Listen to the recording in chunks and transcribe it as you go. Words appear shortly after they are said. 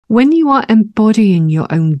when you are embodying your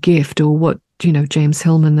own gift, or what, James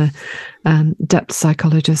Hillman, the depth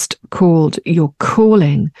psychologist, called your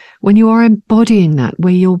calling, when you are embodying that,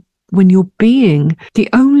 when you're being the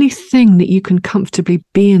only thing that you can comfortably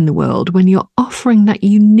be in the world, when you're offering that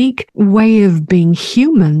unique way of being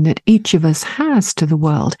human that each of us has to the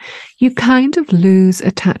world, you kind of lose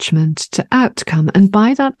attachment to outcome. And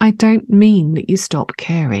by that, I don't mean that you stop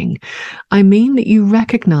caring. I mean that you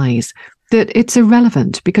recognize that it's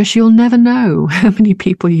irrelevant, because you'll never know how many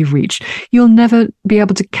people you've reached. You'll never be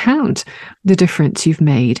able to count the difference you've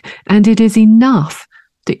made. And it is enough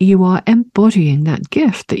that you are embodying that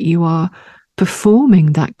gift, that you are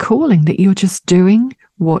performing that calling, that you're just doing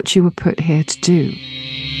what you were put here to do.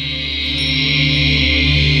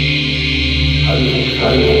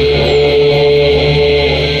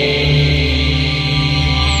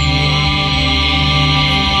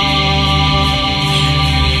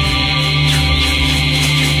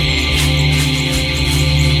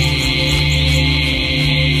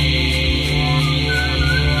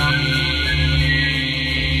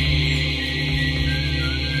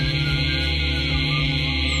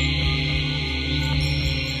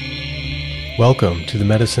 Welcome to the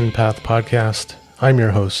Medicine Path Podcast. I'm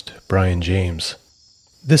your host, Brian James.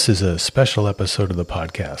 This is a special episode of the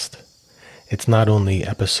podcast. It's not only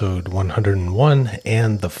episode 101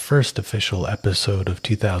 and the first official episode of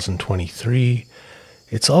 2023,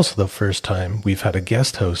 it's also the first time we've had a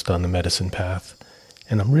guest host on the Medicine Path,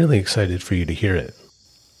 and I'm really excited for you to hear it.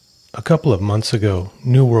 A couple of months ago,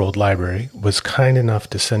 New World Library was kind enough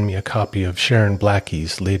to send me a copy of Sharon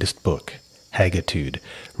Blackie's latest book, Hagitude,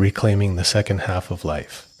 Reclaiming the Second Half of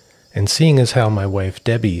Life. And seeing as how my wife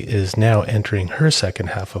Debbie is now entering her second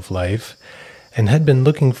half of life and had been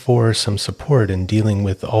looking for some support in dealing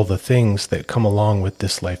with all the things that come along with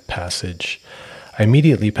this life passage, I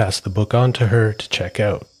immediately passed the book on to her to check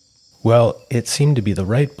out. Well, it seemed to be the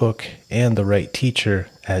right book and the right teacher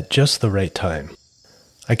at just the right time.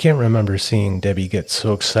 I can't remember seeing Debbie get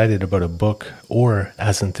so excited about a book or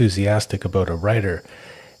as enthusiastic about a writer,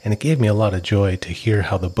 and it gave me a lot of joy to hear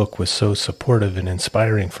how the book was so supportive and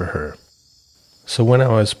inspiring for her. So when I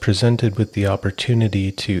was presented with the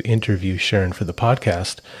opportunity to interview Sharon for the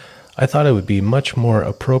podcast, I thought it would be much more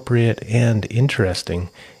appropriate and interesting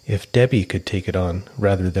if Debbie could take it on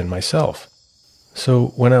rather than myself. So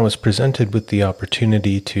when I was presented with the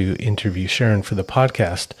opportunity to interview Sharon for the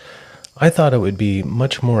podcast, I thought it would be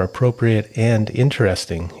much more appropriate and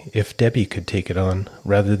interesting if Debbie could take it on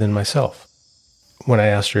rather than myself. When I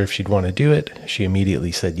asked her if she'd want to do it, she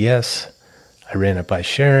immediately said yes. I ran it by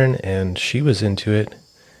Sharon, and she was into it,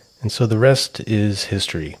 and so the rest is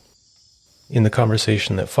history. In the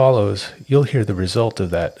conversation that follows, you'll hear the result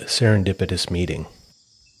of that serendipitous meeting.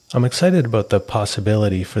 I'm excited about the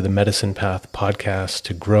possibility for the Medicine Path podcast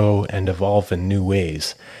to grow and evolve in new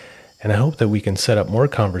ways, and I hope that we can set up more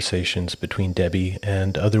conversations between Debbie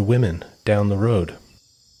and other women down the road.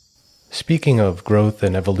 Speaking of growth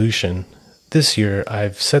and evolution, this year,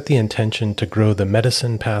 I've set the intention to grow the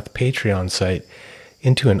Medicine Path Patreon site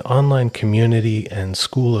into an online community and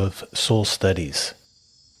school of soul studies.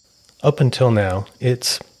 Up until now,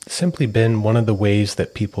 it's simply been one of the ways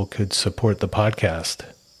that people could support the podcast.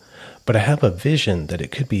 But I have a vision that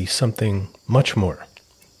it could be something much more,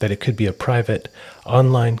 that it could be a private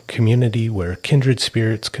online community where kindred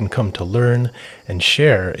spirits can come to learn and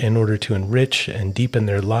share in order to enrich and deepen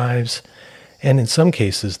their lives, and in some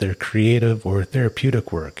cases their creative or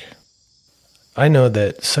therapeutic work. I know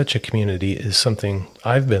that such a community is something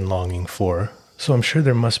I've been longing for, so I'm sure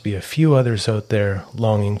there must be a few others out there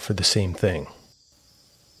longing for the same thing.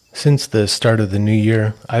 Since the start of the new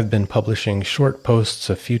year, I've been publishing short posts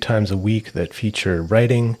a few times a week that feature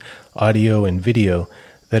writing, audio, and video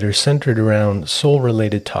that are centered around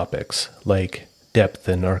soul-related topics like depth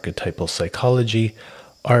and archetypal psychology,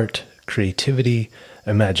 art, creativity,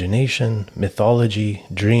 imagination, mythology,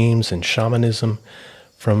 dreams, and shamanism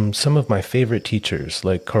from some of my favorite teachers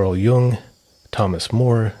like Carl Jung, Thomas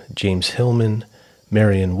More, James Hillman,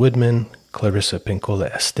 Marion Woodman, Clarissa Pinkola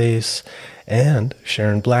Estes, and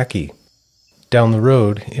Sharon Blackie. Down the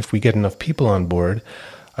road, if we get enough people on board,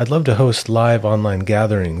 I'd love to host live online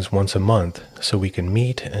gatherings once a month so we can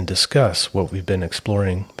meet and discuss what we've been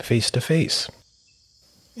exploring face-to-face.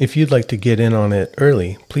 If you'd like to get in on it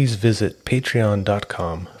early, please visit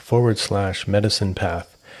patreon.com/medicinepath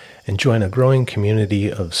and join a growing community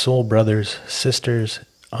of soul brothers, sisters,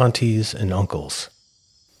 aunties, and uncles.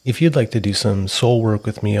 If you'd like to do some soul work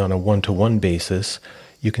with me on a one-to-one basis,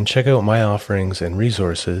 you can check out my offerings and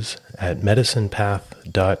resources at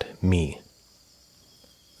medicinepath.me.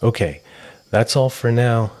 Okay, that's all for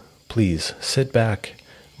now. Please sit back,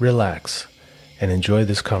 relax, and enjoy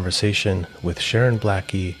this conversation with Sharon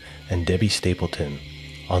Blackie and Debbie Stapleton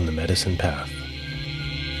on the Medicine Path.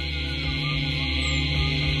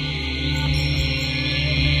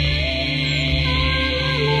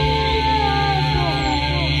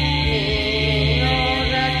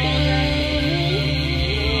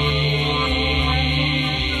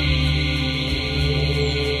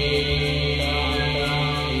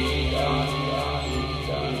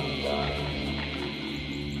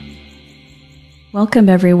 Welcome,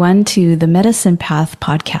 everyone, to the Medicine Path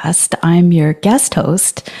podcast. I'm your guest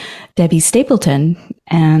host, Debbie Stapleton,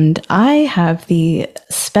 and I have the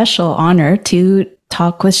special honor to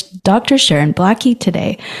talk with Dr. Sharon Blackie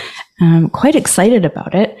today. I'm quite excited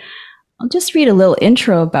about it. I'll just read a little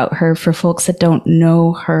intro about her for folks that don't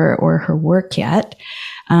know her or her work yet.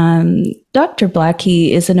 Dr.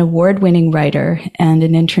 Blackie is an award-winning writer and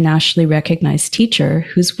an internationally recognized teacher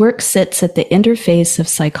whose work sits at the interface of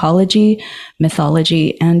psychology,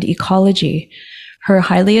 mythology, and ecology. Her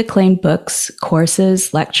highly acclaimed books,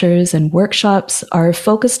 courses, lectures, and workshops are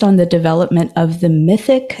focused on the development of the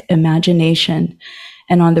mythic imagination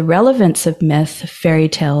and on the relevance of myth, fairy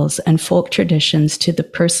tales, and folk traditions to the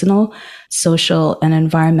personal, social, and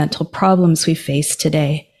environmental problems we face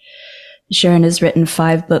today. Sharon has written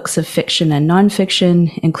 5 books of fiction and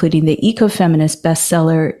nonfiction, including the ecofeminist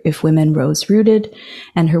bestseller, If Women Rose Rooted,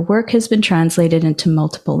 and her work has been translated into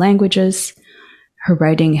multiple languages. Her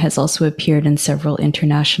writing has also appeared in several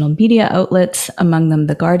international media outlets, among them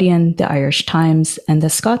The Guardian, The Irish Times, and The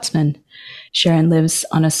Scotsman. Sharon lives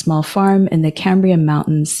on a small farm in the Cambrian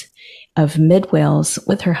Mountains of mid-Wales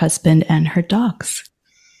with her husband and her dogs.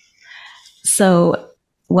 So,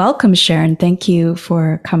 welcome, Sharon. Thank you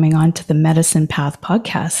for coming on to the Medicine Path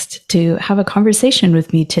podcast to have a conversation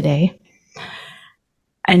with me today.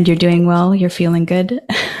 And you're doing well? You're feeling good?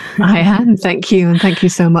 I am. Thank you. And thank you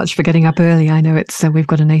so much for getting up early. I know it's we've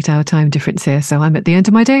got an 8-hour time difference here. So I'm at the end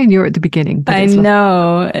of my day and you're at the beginning. I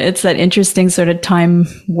know. It's that interesting sort of time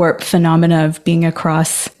warp phenomena of being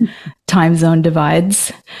across time zone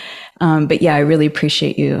divides. But yeah, I really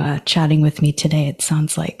appreciate you chatting with me today. It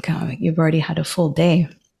sounds like you've already had a full day.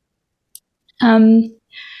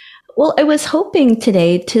 Well, I was hoping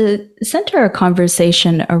today to center our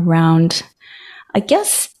conversation around, I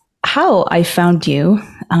guess, how I found you.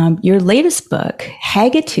 Your latest book,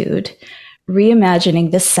 Hagitude,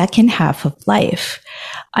 Reimagining the Second Half of Life.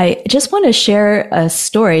 I just want to share a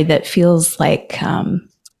story that feels like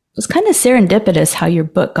it was kind of serendipitous how your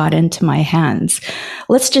book got into my hands.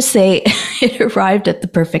 Let's just say it arrived at the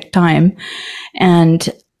perfect time. And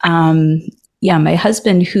yeah, my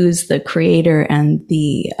husband, who's the creator and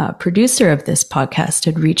the producer of this podcast,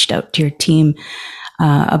 had reached out to your team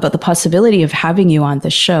about the possibility of having you on the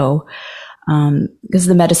show, because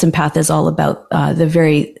the Medicine Path is all about the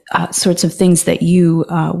very sorts of things that you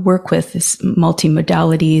work with, this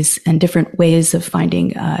multimodalities and different ways of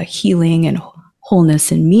finding healing and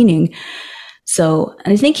wholeness and meaning. So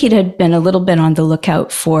I think he had been a little bit on the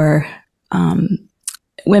lookout for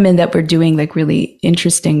women that were doing like really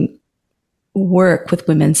interesting work with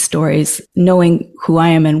women's stories, knowing who I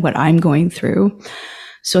am and what I'm going through.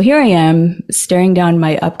 So here I am staring down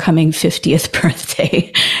my upcoming 50th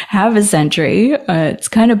birthday, half a century. It's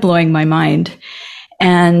kind of blowing my mind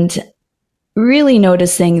and really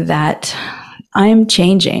noticing that I'm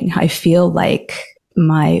changing. I feel like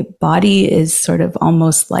my body is sort of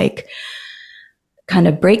almost like kind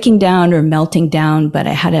of breaking down or melting down, but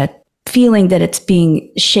I had a feeling that it's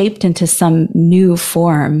being shaped into some new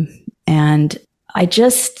form. And I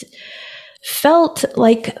just felt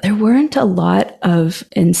like there weren't a lot of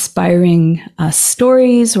inspiring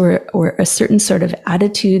stories or a certain sort of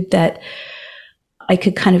attitude that I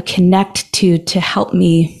could kind of connect to help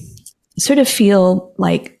me sort of feel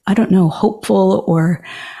like, I don't know, hopeful or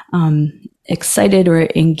excited or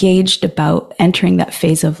engaged about entering that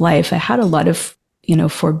phase of life. I had a lot of,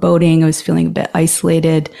 foreboding. I was feeling a bit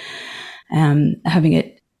isolated, having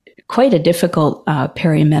it quite a difficult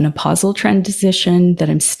perimenopausal transition that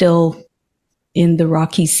I'm still in the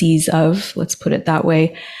rocky seas of, let's put it that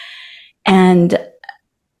way. And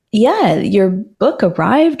yeah, your book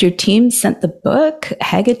arrived, your team sent the book,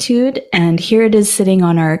 Hagitude, and here it is sitting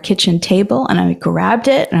on our kitchen table. And I grabbed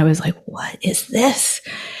it and I was like, what is this?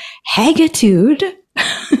 Hagitude?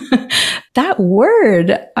 That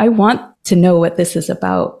word, I want to know what this is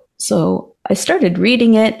about. So I started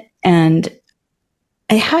reading it and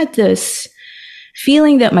I had this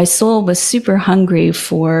feeling that my soul was super hungry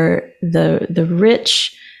for the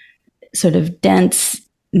rich, sort of dense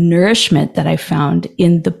nourishment that I found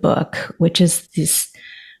in the book, which is this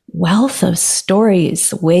wealth of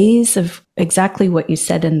stories, ways of exactly what you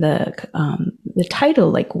said in the title,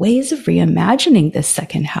 like ways of reimagining this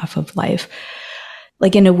second half of life.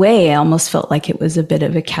 Like in a way, I almost felt like it was a bit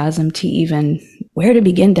of a chasm to even where to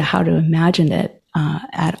begin to how to imagine it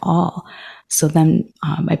at all. So then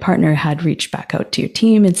my partner had reached back out to your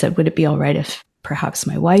team and said, would it be all right if perhaps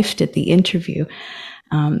my wife did the interview?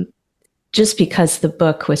 Just because the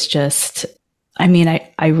book was just, I mean,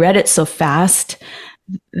 I read it so fast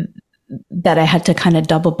that I had to kind of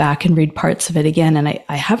double back and read parts of it again. And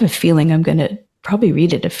I have a feeling I'm going to probably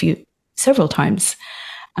read it several times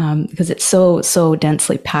because it's so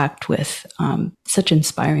densely packed with such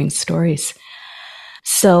inspiring stories.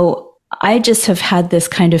 So I just have had this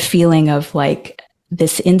kind of feeling of like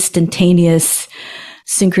this instantaneous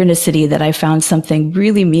synchronicity that I found something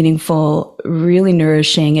really meaningful, really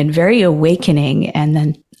nourishing, and very awakening. And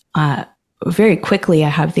then very quickly, I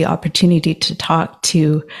have the opportunity to talk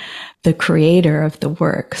to the creator of the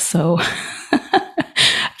work. So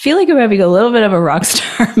I feel like I'm having a little bit of a rock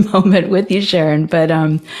star moment with you, Sharon. But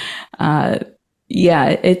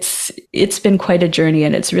yeah, it's been quite a journey,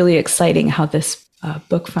 and it's really exciting how this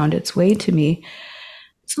book found its way to me.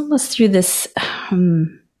 It's almost through this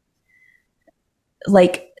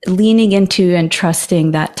like leaning into and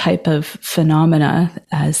trusting that type of phenomena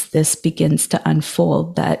as this begins to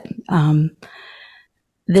unfold, that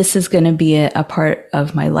this is going to be a part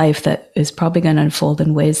of my life that is probably going to unfold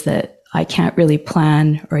in ways that I can't really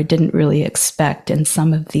plan or I didn't really expect. And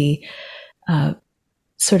some of the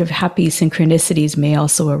sort of happy synchronicities may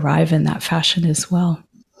also arrive in that fashion as well.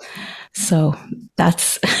 So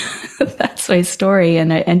that's that's my story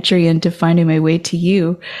and an entry into finding my way to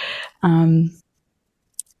you.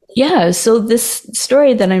 Yeah, so this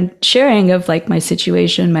story that I'm sharing of like my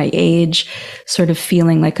situation, my age, sort of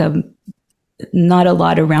feeling like not a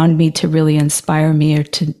lot around me to really inspire me or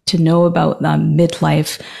to know about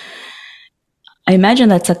midlife. I imagine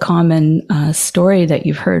that's a common story that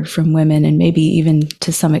you've heard from women, and maybe even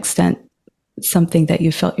to some extent something that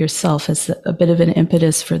you felt yourself as a bit of an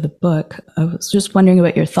impetus for the book. I was just wondering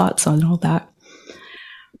about your thoughts on all that.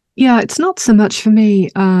 Yeah, it's not so much for me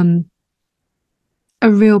a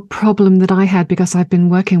real problem that I had, because I've been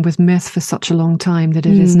working with myth for such a long time that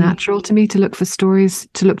it is natural to me to look to stories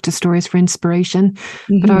for inspiration.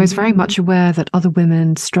 But I was very much aware that other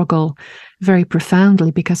women struggle very profoundly,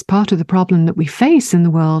 because part of the problem that we face in the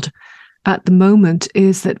world at the moment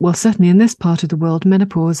is that, well, certainly in this part of the world,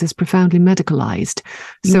 menopause is profoundly medicalized.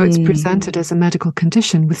 So it's presented as a medical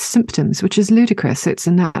condition with symptoms, which is ludicrous. It's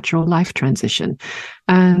a natural life transition.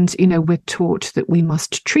 And, you know, we're taught that we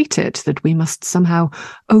must treat it, that we must somehow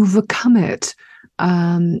overcome it.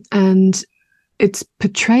 And it's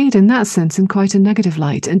portrayed in that sense in quite a negative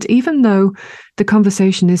light. And even though the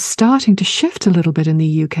conversation is starting to shift a little bit in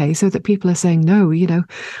the UK, so that people are saying, no, you know,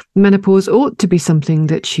 menopause ought to be something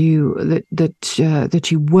that you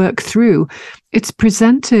work through, it's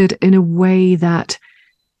presented in a way that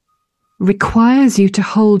requires you to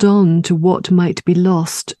hold on to what might be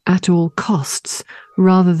lost at all costs,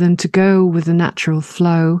 rather than to go with the natural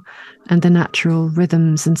flow and the natural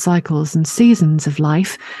rhythms and cycles and seasons of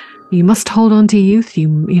life. You must hold on to youth. You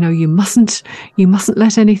mustn't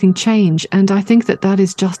let anything change. And I think that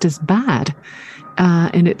is just as bad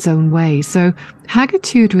in its own way. So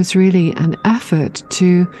Hagitude was really an effort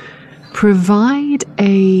to provide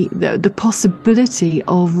the possibility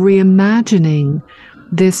of reimagining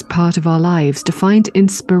this part of our lives, to find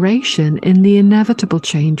inspiration in the inevitable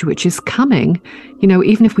change which is coming. You know,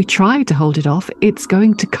 even if we try to hold it off, it's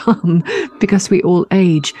going to come because we all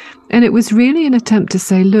age. And it was really an attempt to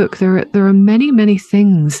say, look, there are many, many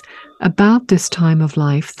things about this time of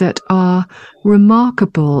life that are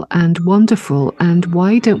remarkable and wonderful. And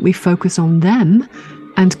why don't we focus on them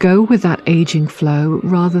and go with that aging flow,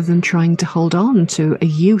 rather than trying to hold on to a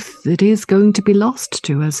youth that is going to be lost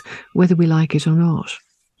to us, whether we like it or not.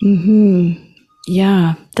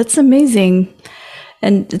 Yeah, that's amazing.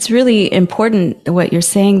 And it's really important what you're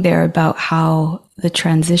saying there about how the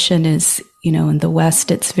transition is, you know, in the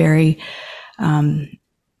West, it's very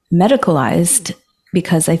medicalized,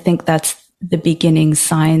 because I think that's the beginning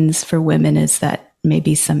signs for women, is that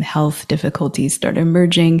maybe some health difficulties start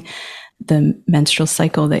emerging. The menstrual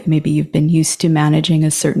cycle that maybe you've been used to managing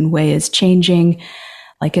a certain way is changing.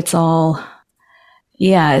 Like it's all,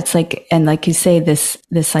 yeah, it's like, and like you say, this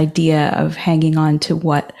idea of hanging on to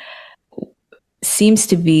what seems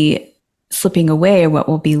to be slipping away, or what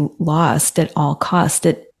will be lost at all cost.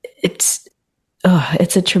 It's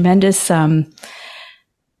a tremendous,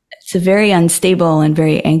 it's a very unstable and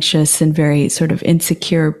very anxious and very sort of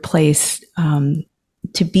insecure place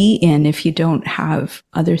to be in if you don't have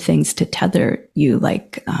other things to tether you,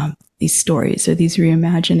 like these stories or these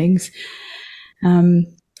reimaginings.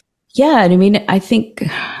 Yeah, and I mean, I think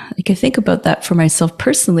about that for myself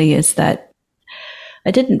personally, is that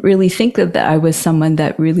I didn't really think that I was someone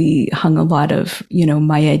that really hung a lot of,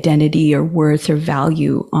 my identity or worth or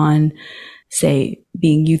value on, say,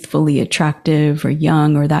 being youthfully attractive or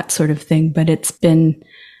young or that sort of thing. But it's been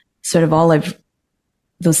sort of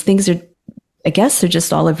those things are, I guess, they're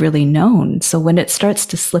just all I've really known. So when it starts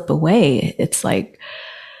to slip away, it's like,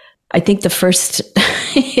 I think the first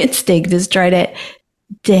instinct is try to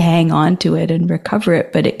hang on to it and recover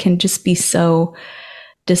it. But it can just be so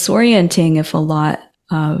disorienting if a lot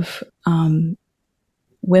of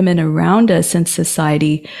women around us in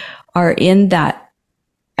society are in that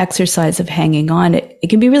exercise of hanging on. It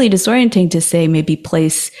can be really disorienting to say, maybe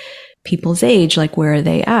place people's age, like where are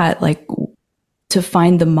they at, like to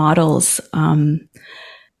find the models and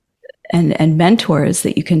mentors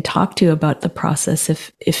that you can talk to about the process,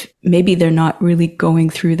 if maybe they're not really going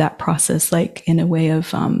through that process, like in a way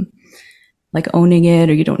of like owning it,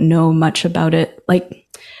 or you don't know much about it. Like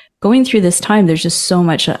going through this time, there's just so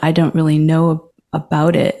much that I don't really know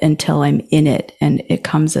about it until I'm in it, and it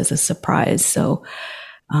comes as a surprise. So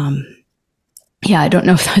yeah, I don't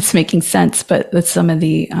know if that's making sense, but that's some of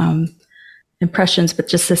the impressions. But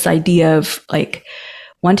just this idea of like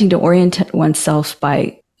wanting to orient oneself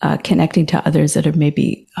by connecting to others that are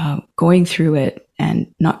maybe going through it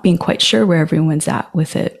and not being quite sure where everyone's at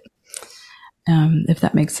with it, if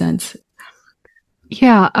that makes sense.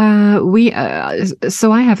 Yeah,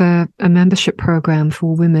 so I have a membership program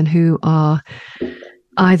for women who are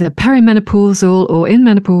either perimenopausal or in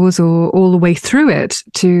menopause or all the way through it,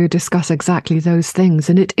 to discuss exactly those things.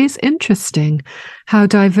 And it is interesting how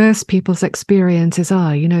diverse people's experiences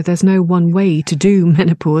are. There's no one way to do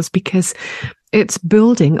menopause, because it's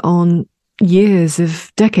building on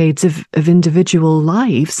decades of individual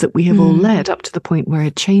lives that we have all led up to the point where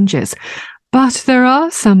it changes. But there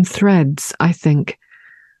are some threads, I think,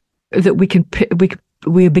 that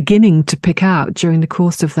we are beginning to pick out during the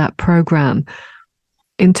course of that program,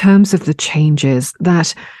 in terms of the changes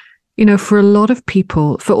that, for a lot of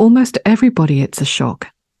people, for almost everybody, it's a shock.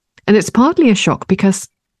 And it's partly a shock because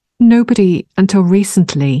nobody until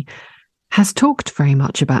recently has talked very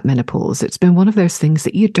much about menopause. It's been one of those things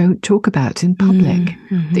that you don't talk about in public,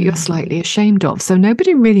 that you're slightly ashamed of. So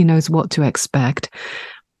nobody really knows what to expect.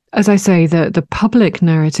 As I say, the public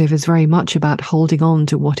narrative is very much about holding on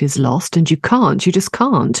to what is lost, and you just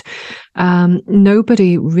can't.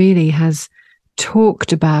 Nobody really has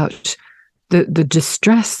talked about the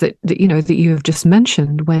distress that you have just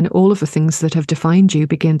mentioned, when all of the things that have defined you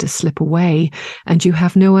begin to slip away and you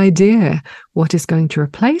have no idea what is going to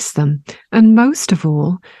replace them. And most of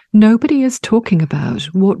all, nobody is talking about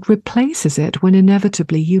what replaces it when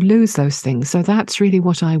inevitably you lose those things. So that's really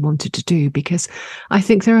what I wanted to do, because I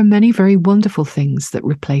think there are many very wonderful things that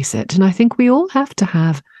replace it. And I think we all have to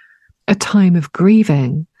have a time of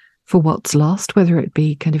grieving for what's lost, whether it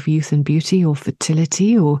be kind of youth and beauty or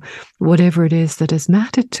fertility or whatever it is that has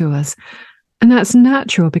mattered to us. And that's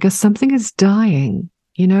natural, because something is dying,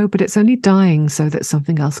 but it's only dying so that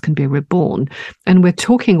something else can be reborn. And we're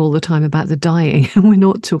talking all the time about the dying, and we're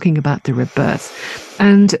not talking about the rebirth.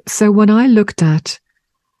 And so when I looked at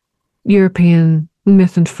European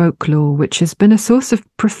myth and folklore, which has been a source of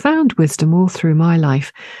profound wisdom all through my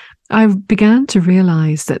life, I began to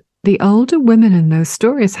realize that the older women in those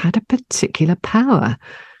stories had a particular power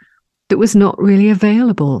that was not really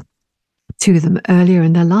available to them earlier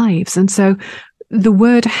in their lives. And so the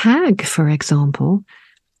word hag, for example,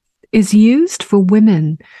 is used for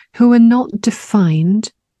women who are not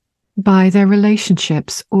defined by their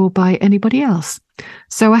relationships or by anybody else.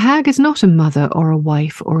 So a hag is not a mother or a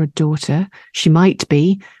wife or a daughter. She might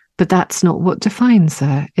be, but that's not what defines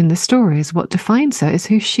her in the stories. What defines her is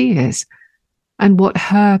who she is, and what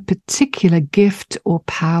her particular gift or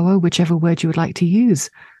power, whichever word you would like to use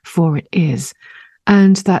for it, is.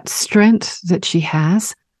 And that strength that she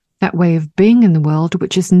has, that way of being in the world,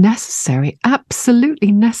 which is necessary,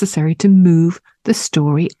 absolutely necessary, to move the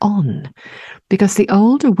story on. Because the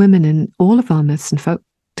older women in all of our myths and folk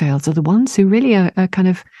tales are the ones who really are kind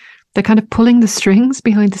of pulling the strings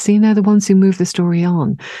behind the scene. They're the ones who move the story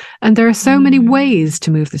on. And there are so many ways to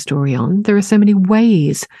move the story on. There are so many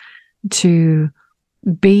ways to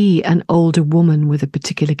be an older woman with a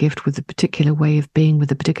particular gift, with a particular way of being,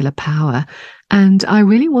 with a particular power. And I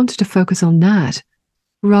really wanted to focus on that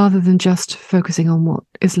rather than just focusing on what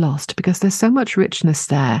is lost, because there's so much richness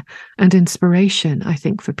there and inspiration, I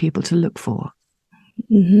think, for people to look for.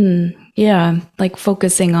 Yeah, like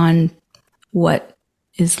focusing on what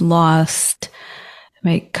is lost. It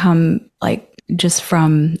might come like just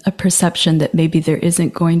from a perception that maybe there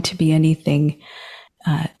isn't going to be anything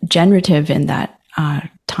generative in that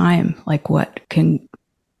time, like what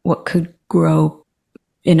could grow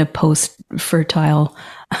in a post-fertile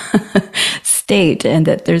state, and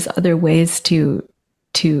that there's other ways to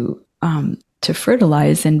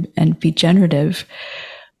fertilize and be generative.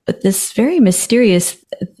 But this very mysterious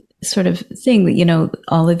sort of thing that, you know,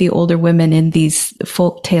 all of the older women in these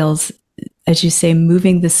folk tales, as you say,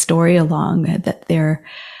 moving the story along, that they're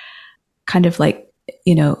kind of like,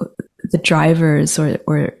 you know, the drivers or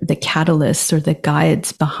the catalysts or the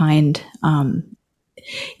guides behind.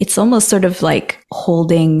 It's almost sort of like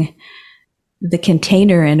holding the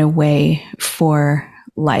container in a way for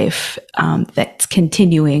life that's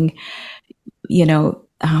continuing.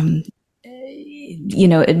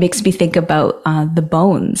 It makes me think about the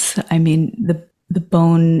bones. I mean, the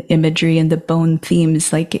bone imagery and the bone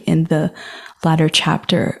themes, like in the latter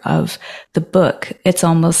chapter of the book. It's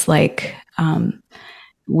almost like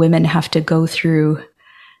women have to go through,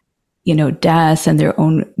 you know, death and their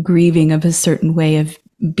own grieving of a certain way of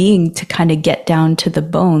being to kind of get down to the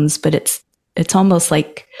bones. But it's almost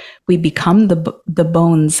like we become the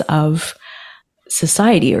bones of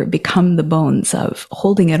society, or become the bones of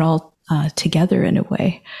holding it all together in a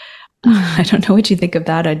way. I don't know what you think of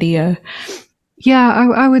that idea. Yeah,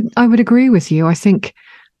 I would agree with you. I think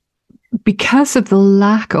because of the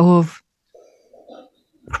lack of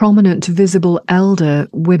prominent, visible elder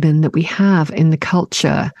women that we have in the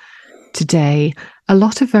culture today, a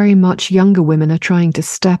lot of very much younger women are trying to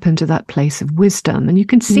step into that place of wisdom. And you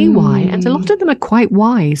can see why. And a lot of them are quite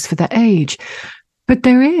wise for their age. But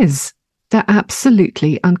there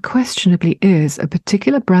absolutely, unquestionably is a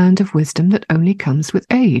particular brand of wisdom that only comes with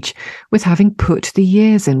age, with having put the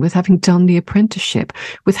years in, with having done the apprenticeship,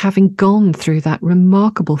 with having gone through that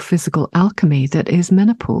remarkable physical alchemy that is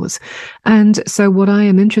menopause. And so what I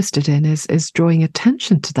am interested in is drawing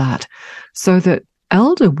attention to that, so that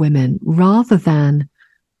elder women, rather than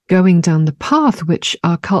going down the path which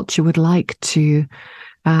our culture would like to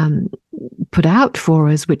put out for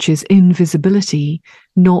us, which is invisibility,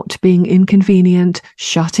 not being inconvenient,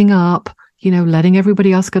 shutting up, you know, letting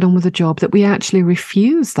everybody else get on with the job, that we actually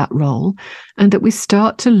refuse that role, and that we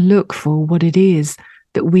start to look for what it is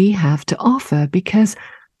that we have to offer. Because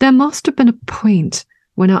there must have been a point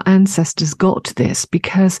when our ancestors got this,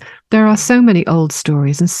 because there are so many old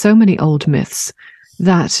stories and so many old myths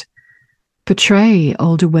that portray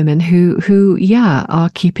older women who are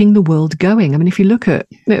keeping the world going. I mean, if you look at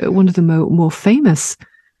one of the more famous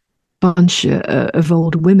bunch of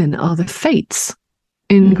old women are the Fates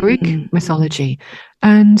in Greek mythology.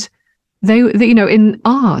 And they, you know, in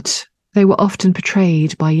art, they were often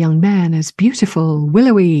portrayed by young men as beautiful,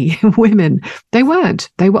 willowy women. They weren't.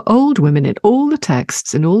 They were old women. In all the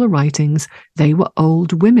texts and all the writings, they were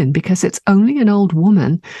old women, because it's only an old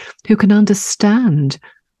woman who can understand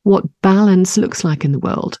what balance looks like in the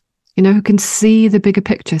world, you know, who can see the bigger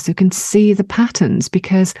pictures, who can see the patterns,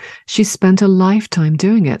 because she spent a lifetime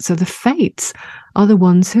doing it. So the Fates are the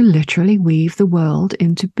ones who literally weave the world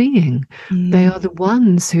into being. They are the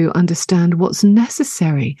ones who understand what's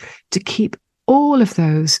necessary to keep all of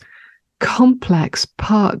those complex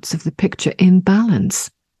parts of the picture in balance.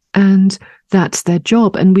 And that's their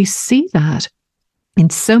job. And we see that in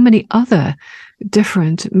so many other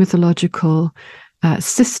different mythological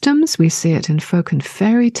systems. We see it in folk and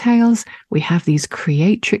fairy tales. We have these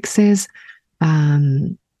creatrixes.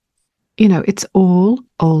 You know, it's all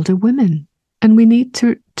older women. And we need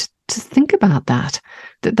to think about that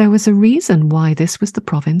there was a reason why this was the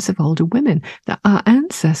province of older women, that our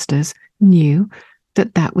ancestors knew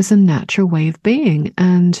that was a natural way of being.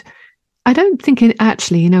 And I don't think it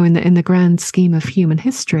actually, you know, in the grand scheme of human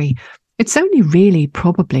history, it's only really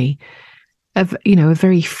probably a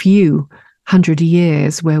very few 100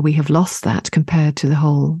 years where we have lost that compared to the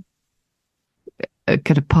whole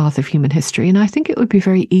kind of path of human history. And I think it would be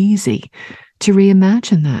very easy to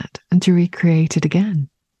reimagine that and to recreate it again.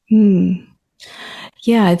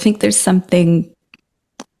 Yeah, I think there's something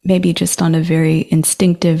maybe just on a very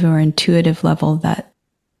instinctive or intuitive level that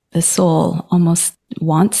the soul almost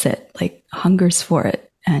wants it, like hungers for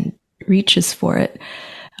it and reaches for it.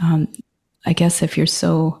 I guess if you're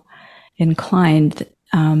so inclined,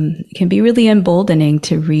 it can be really emboldening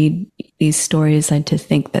to read these stories and to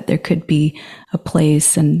think that there could be a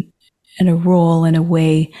place and a role and a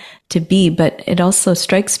way to be. But it also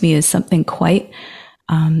strikes me as something quite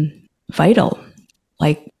vital,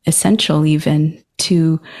 like essential even,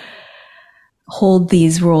 to hold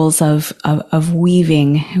these roles of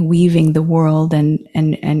weaving the world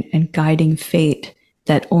and guiding fate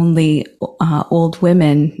that only old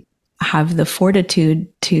women have the fortitude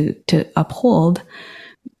to uphold,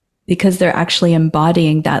 because they're actually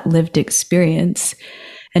embodying that lived experience.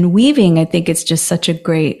 And weaving, I think, is just such a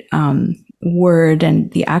great word, and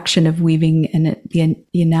the action of weaving and the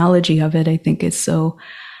analogy of it, I think, is so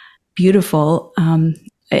beautiful.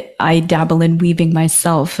 I dabble in weaving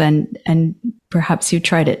myself, and perhaps you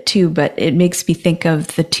tried it too, but it makes me think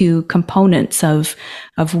of the two components of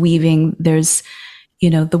weaving. There's,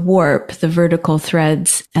 the warp, the vertical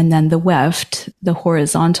threads, and then the weft, the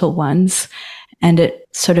horizontal ones. And it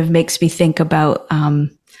sort of makes me think about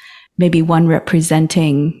maybe one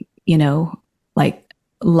representing, like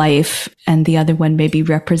life, and the other one maybe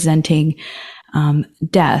representing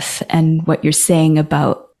death. And what you're saying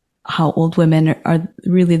about how old women are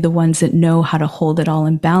really the ones that know how to hold it all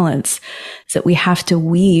in balance, is that we have to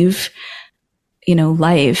weave,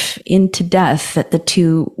 life into death, that the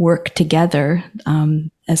two work together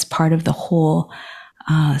as part of the whole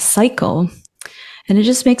cycle. And it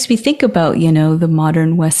just makes me think about, the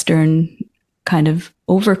modern Western kind of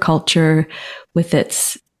overculture with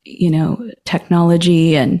its,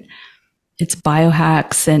 technology and its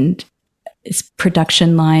biohacks and its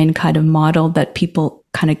production line kind of model that people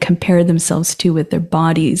kind of compare themselves to with their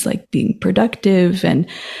bodies, like being productive. And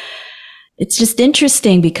it's just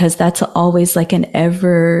interesting because that's always like an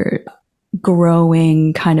ever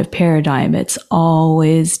growing kind of paradigm. It's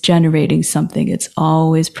always generating something. It's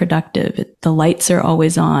always productive. The lights are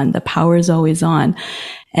always on. The power is always on.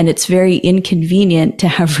 And it's very inconvenient to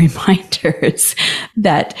have reminders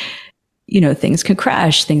that, things can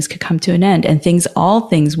crash, things could come to an end, and all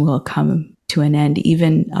things will come to an end,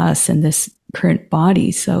 even us in this current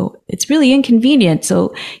body. So it's really inconvenient.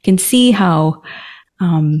 So you can see how,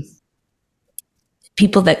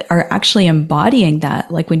 people that are actually embodying that,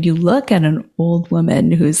 like when you look at an old woman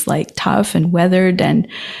who's like tough and weathered and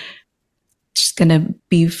just going to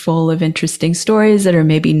be full of interesting stories that are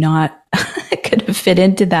maybe not going to fit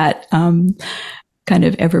into that kind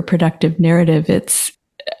of ever productive narrative.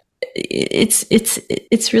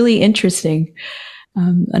 It's really interesting.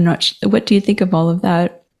 I'm not sure. What do you think of all of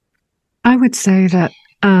that? I would say that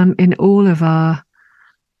in all of our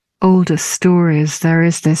older stories, there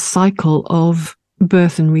is this cycle of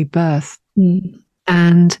birth and rebirth.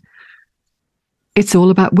 And it's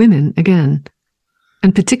all about women again.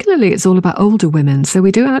 And particularly it's all about older women. So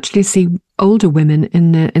we do actually see older women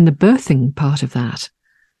in the birthing part of that,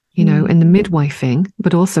 in the midwifing,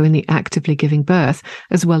 but also in the actively giving birth,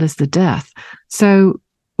 as well as the death. So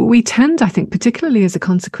we tend, I think, particularly as a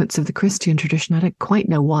consequence of the Christian tradition, I don't quite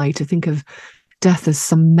know why, to think of death as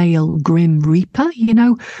some male grim reaper,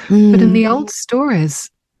 But in the old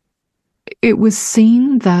stories, it was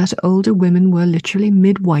seen that older women were literally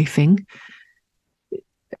midwifing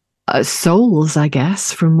souls, I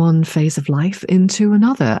guess, from one phase of life into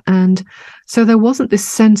another. And so there wasn't this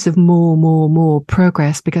sense of more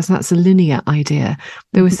progress, because that's a linear idea.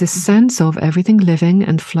 There was this sense of everything living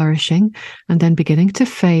and flourishing and then beginning to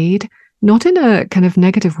fade, not in a kind of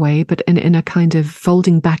negative way, but in a kind of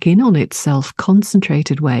folding back in on itself,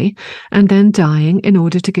 concentrated way, and then dying in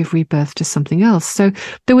order to give rebirth to something else. So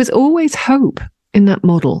there was always hope in that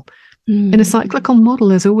model. In a cyclical model,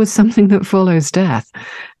 there's always something that follows death.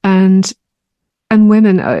 And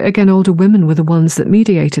women, again, older women were the ones that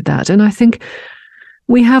mediated that. And I think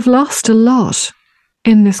we have lost a lot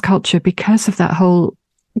in this culture because of that whole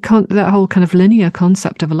kind of linear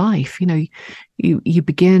concept of life. You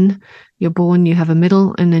begin, you're born, you have a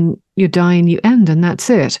middle, and then you die and you end, and that's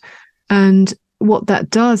it. And what that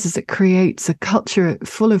does is it creates a culture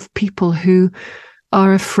full of people who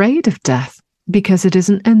are afraid of death, because it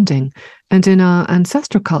isn't ending. And in our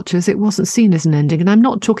ancestral cultures, it wasn't seen as an ending. And I'm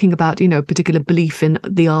not talking about, particular belief in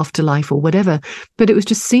the afterlife or whatever, but it was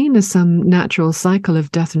just seen as some natural cycle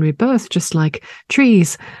of death and rebirth, just like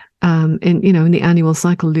trees, in the annual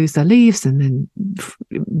cycle lose their leaves and then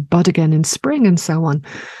bud again in spring and so on.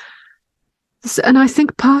 And I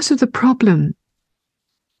think part of the problem,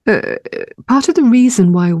 part of the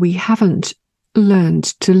reason why we haven't learned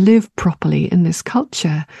to live properly in this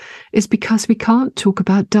culture is because we can't talk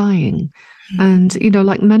about dying. And,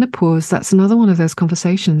 like menopause, that's another one of those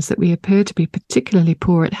conversations that we appear to be particularly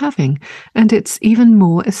poor at having. And it's even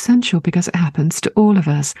more essential because it happens to all of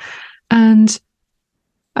us. And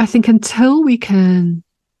I think until we can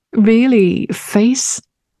really face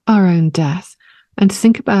our own death and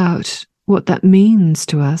think about what that means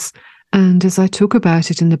to us, and as I talk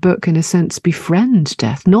about it in the book, in a sense, befriend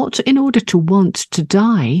death, not in order to want to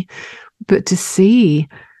die, but to see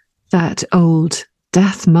that old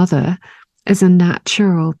death mother as a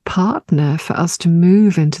natural partner for us to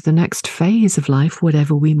move into the next phase of life,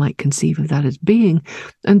 whatever we might conceive of that as being.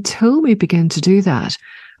 Until we begin to do that,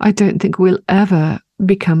 I don't think we'll ever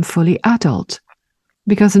become fully adult.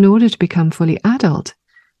 Because in order to become fully adult,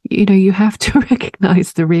 you have to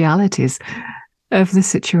recognize the realities of the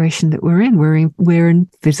situation that we're in. We're in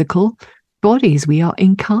physical bodies. We are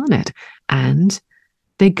incarnate, and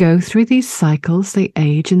they go through these cycles, they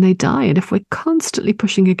age and they die. And if we're constantly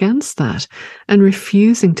pushing against that and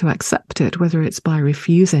refusing to accept it, whether it's by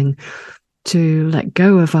refusing to let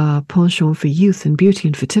go of our penchant for youth and beauty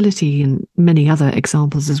and fertility and many other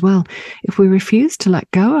examples as well, if we refuse to let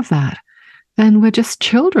go of that, then we're just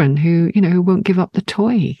children who won't give up the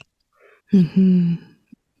toy. Mm-hmm.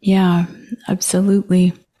 Yeah,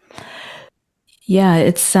 absolutely. Yeah,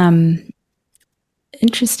 it's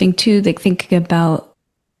interesting too, like thinking about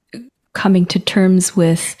coming to terms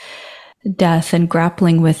with death and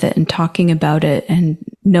grappling with it and talking about it and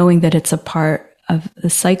knowing that it's a part of the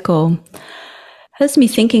cycle has me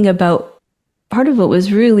thinking about part of what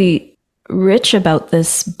was really rich about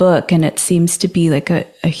this book, and it seems to be like a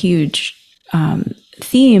huge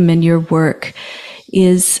theme in your work,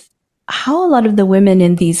 is how a lot of the women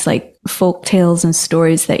in these like folk tales and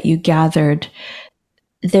stories that you gathered,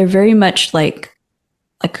 they're very much like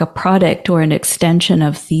a product or an extension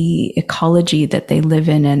of the ecology that they live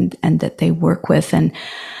in and that they work with. And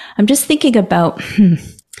I'm just thinking about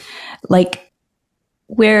like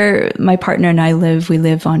where my partner and I live. We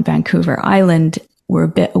live on Vancouver Island. We're a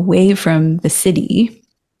bit away from the city.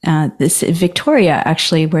 This Victoria,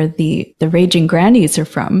 actually, where the Raging Grannies are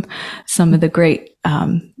from. Some of the great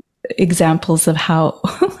examples of how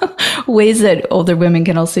ways that older women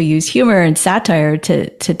can also use humor and satire to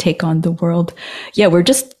take on the world. Yeah, we're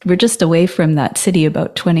just away from that city,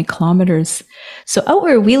 about 20 kilometers. So out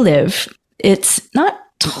where we live, it's not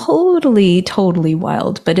totally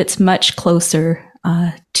wild, but it's much closer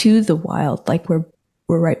to the wild. Like we're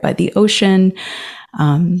right by the ocean.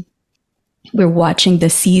 We're watching the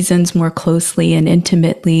seasons more closely and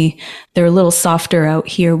intimately. They're a little softer out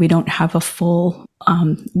here. We don't have a full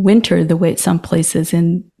winter the way some places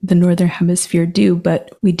in the Northern Hemisphere do,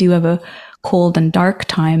 but we do have a cold and dark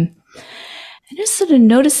time. And just sort of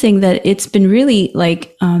noticing that it's been really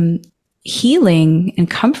like healing and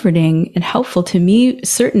comforting and helpful to me,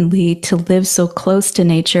 certainly, to live so close to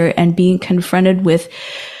nature and being confronted with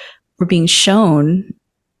or being shown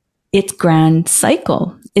its grand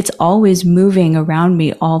cycle. It's always moving around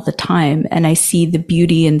me all the time. And I see the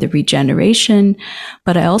beauty in the regeneration,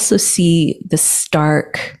 but I also see the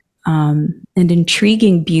stark and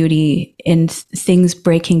intriguing beauty in things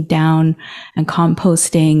breaking down and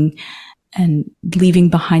composting and leaving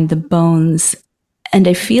behind the bones. And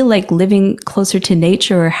I feel like living closer to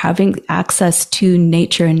nature or having access to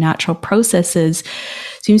nature and natural processes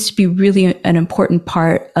seems to be really an important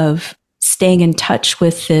part of staying in touch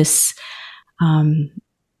with this,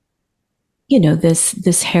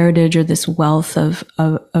 this heritage or this wealth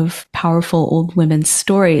of powerful old women's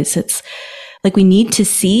stories. It's like we need to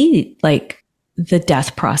see like the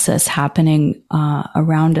death process happening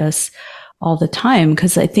around us all the time.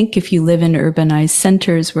 Because I think if you live in urbanized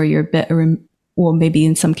centers where you're a bit, maybe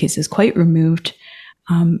in some cases quite removed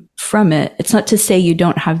from it, it's not to say you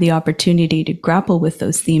don't have the opportunity to grapple with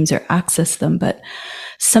those themes or access them, but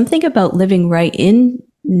something about living right in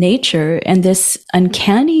nature and this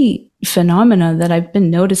uncanny phenomena that I've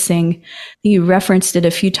been noticing, you referenced it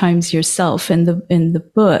a few times yourself in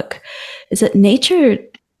the book, is that nature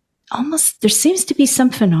almost, there seems to be some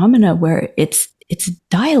phenomena where it's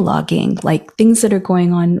dialoguing, like things that are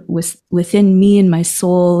going on within me and my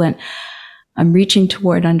soul, and I'm reaching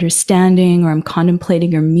toward understanding, or I'm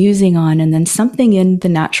contemplating or musing on, and then something in the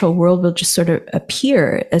natural world will just sort of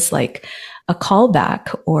appear as like a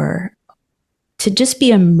callback, or to just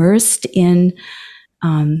be immersed in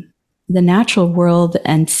the natural world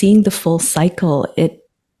and seeing the full cycle. It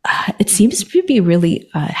seems to be really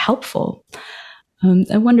helpful.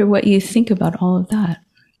 I wonder what you think about all of that.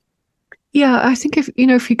 Yeah, I think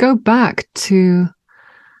if you go back to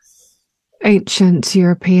ancient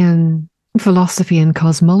European philosophy and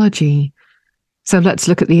cosmology, so let's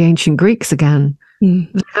look at the ancient Greeks again.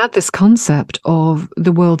 They had this concept of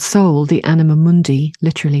the world soul, the anima mundi,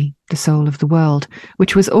 literally the soul of the world,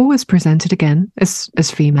 which was always presented again as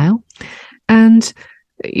female. And,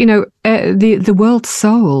 the world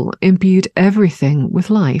soul imbued everything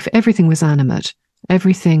with life. Everything was animate.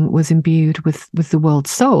 Everything was imbued with the world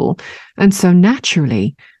soul. And so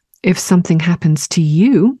naturally, if something happens to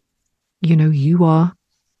you, you are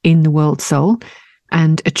in the world soul.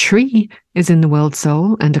 and a tree is in the world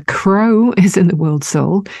soul, and a crow is in the world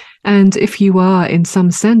soul. And if you are in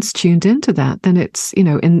some sense tuned into that, then it's,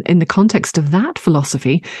 in the context of that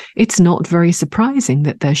philosophy, it's not very surprising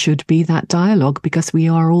that there should be that dialogue, because we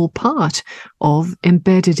are all part of,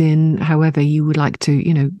 embedded in, however you would like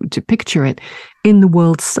to, to picture it, in the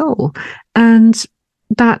world soul. And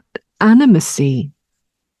that animacy,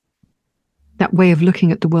 that way of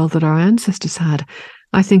looking at the world that our ancestors had,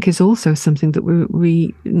 I think is also something that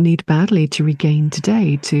we need badly to regain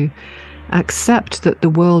today, to accept that the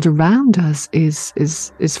world around us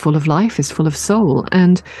is full of life, is full of soul.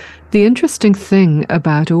 And the interesting thing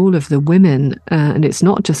about all of the women, and it's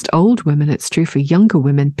not just old women, it's true for younger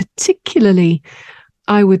women, particularly,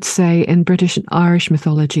 I would say, in British and Irish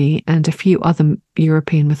mythology and a few other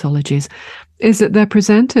European mythologies, is that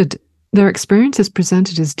their experience is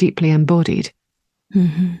presented as deeply embodied.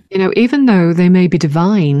 Mm-hmm. Even though they may be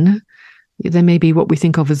divine, they may be what we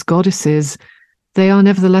think of as goddesses, they are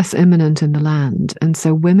nevertheless immanent in the land. And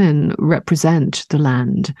so women represent the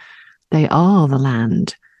land. They are the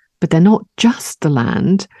land, but they're not just the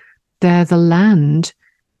land. They're the land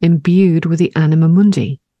imbued with the anima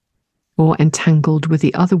mundi, or entangled with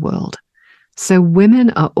the other world. So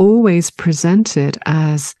women are always presented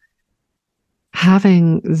as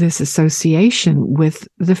having this association with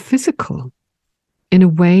the physical in a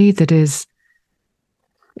way that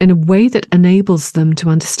enables them to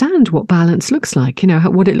understand what balance looks like,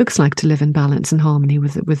 what it looks like to live in balance and harmony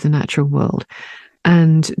with the natural world,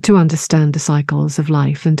 and to understand the cycles of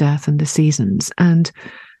life and death and the seasons. And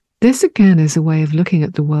this, again, is a way of looking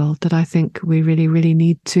at the world that I think we really, really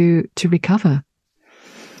need to recover.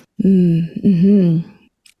 Mm-hmm.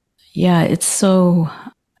 Yeah, it's so...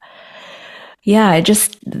 Yeah, I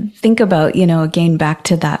just think about, again, back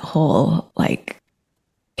to that whole,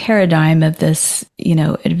 paradigm of this,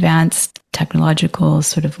 advanced technological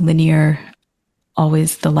sort of linear,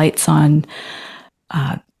 always the lights on,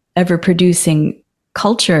 ever producing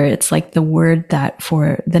culture. It's like the word that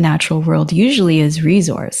for the natural world usually is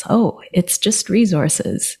resource. Oh, it's just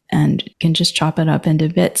resources, and can just chop it up into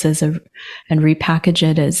bits and repackage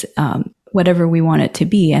it as whatever we want it to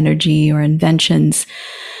be, energy or inventions.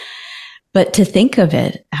 But to think of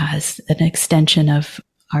it as an extension of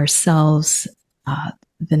ourselves,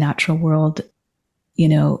 the natural world,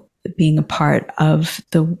 being a part of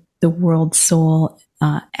the world soul,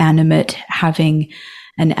 animate, having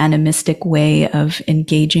an animistic way of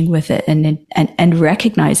engaging with it and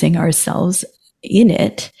recognizing ourselves in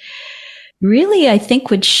it, really, I think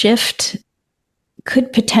could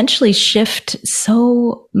potentially shift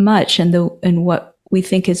so much in what we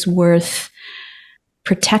think is worth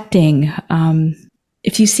protecting.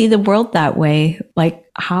 If you see the world that way,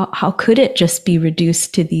 how could it just be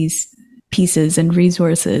reduced to these pieces and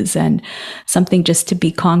resources and something just to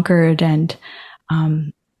be conquered and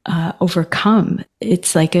overcome?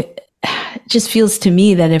 It's like it just feels to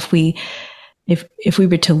me that if we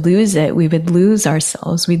were to lose it, we would lose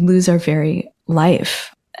ourselves. We'd lose our very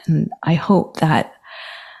life. And I hope that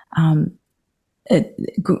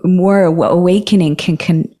more awakening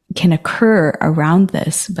can occur around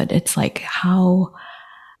this. But it's like how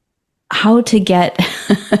to get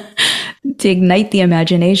to ignite the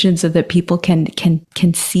imagination so that people can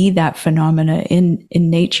see that phenomena in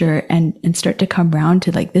nature and start to come around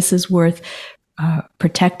to this is worth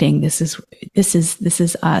protecting. This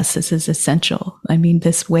is us. This is essential. I mean,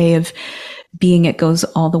 this way of being, it goes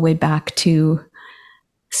all the way back to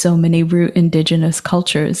so many root indigenous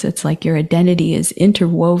cultures. It's like your identity is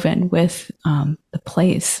interwoven with the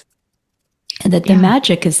place, and that the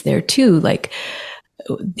magic is there too. Like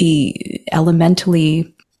the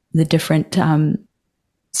elementally, the different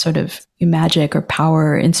sort of magic or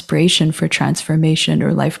power or inspiration for transformation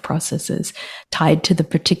or life processes tied to the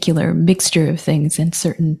particular mixture of things in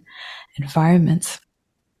certain environments.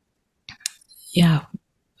 Yeah,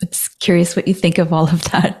 it's curious what you think of all of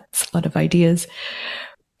that. It's a lot of ideas.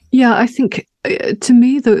 Yeah, I think to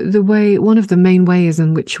me, one of the main ways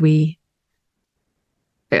in which we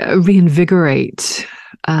reinvigorate,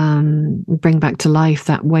 bring back to life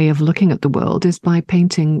that way of looking at the world is by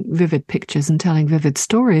painting vivid pictures and telling vivid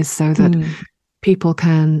stories so that people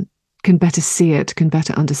can better see it, can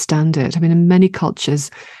better understand it. I mean, in many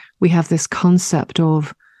cultures, we have this concept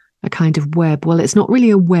of a kind of web. Well, it's not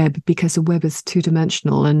really a web because a web is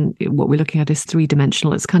two-dimensional and what we're looking at is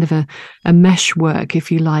three-dimensional. It's kind of a meshwork,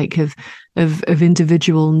 if you like, of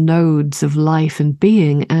individual nodes of life and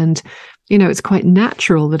being. And, it's quite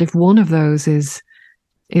natural that if one of those is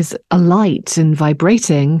alight and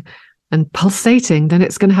vibrating, and pulsating, then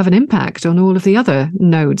it's going to have an impact on all of the other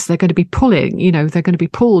nodes. They're going to be pulling, they're going to be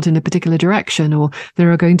pulled in a particular direction, or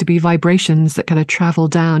there are going to be vibrations that kind of travel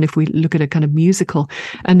down if we look at a kind of musical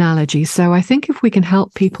analogy. So I think if we can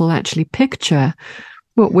help people actually picture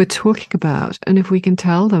what we're talking about, and if we can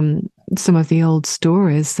tell them some of the old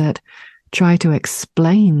stories that try to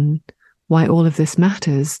explain why all of this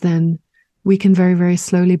matters, then we can very, very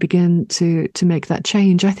slowly begin to make that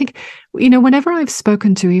change. I think, whenever I've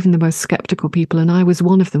spoken to even the most skeptical people, and I was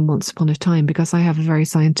one of them once upon a time because I have a very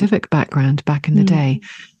scientific background back in the day,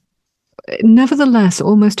 nevertheless,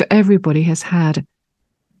 almost everybody has had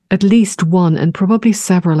at least one and probably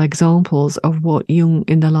several examples of what Jung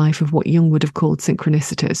would have called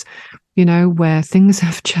synchronicities, where things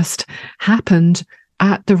have just happened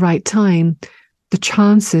at the right time. The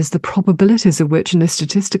chances, the probabilities of which in a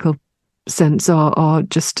statistical sense are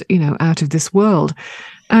just, out of this world.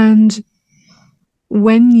 And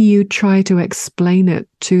when you try to explain it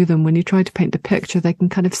to them, when you try to paint the picture, they can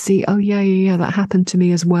kind of see, oh, yeah, that happened to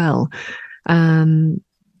me as well. And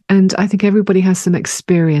I think everybody has some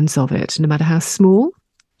experience of it, no matter how small.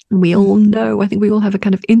 We all know, I think we all have a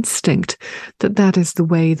kind of instinct that is the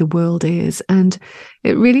way the world is. And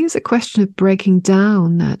it really is a question of breaking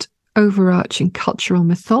down that overarching cultural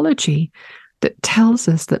mythology that tells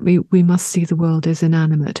us that we must see the world as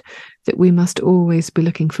inanimate, that we must always be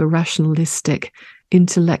looking for rationalistic,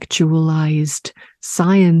 intellectualized,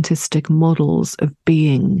 scientistic models of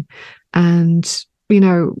being. And,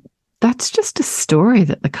 that's just a story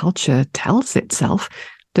that the culture tells itself,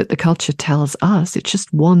 that the culture tells us. It's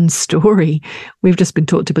just one story. We've just been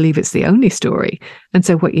taught to believe it's the only story. And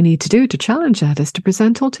so what you need to do to challenge that is to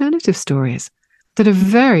present alternative stories that are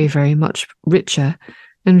very, very much richer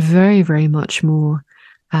and very, very much more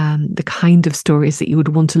the kind of stories that you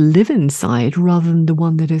would want to live inside, rather than the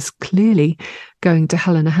one that is clearly going to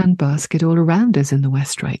hell in a handbasket all around us in the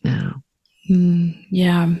West right now.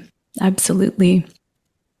 Yeah, absolutely.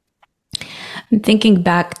 I'm thinking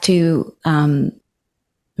back to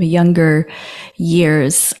younger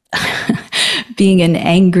years, being an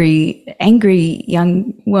angry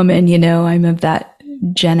young woman. I'm of that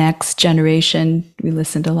Gen X generation. We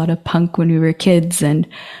listened to a lot of punk when we were kids, and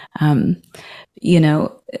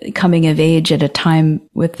coming of age at a time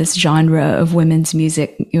with this genre of women's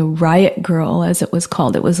music, Riot Girl, as it was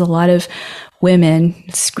called. It was a lot of women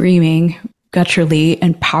screaming gutturally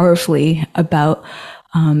and powerfully about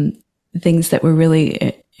things that were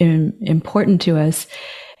really important to us.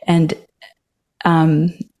 And,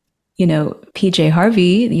 PJ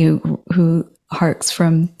Harvey, who harks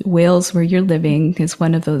from Wales, where you're living, is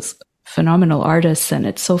one of those phenomenal artists. And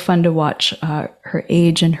it's so fun to watch her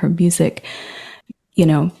age and her music,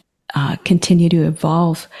 continue to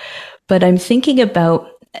evolve. But I'm thinking about,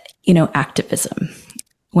 activism.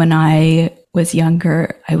 When I was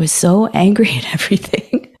younger, I was so angry at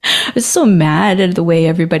everything. I was so mad at the way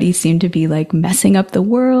everybody seemed to be like messing up the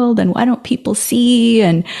world, and why don't people see?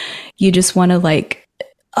 And you just want to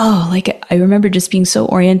I remember just being so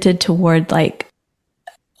oriented toward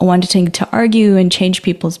wanting to argue and change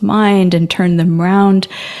people's mind and turn them around,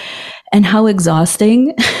 and how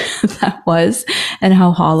exhausting that was, and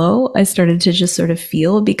how hollow I started to just sort of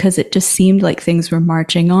feel, because it just seemed like things were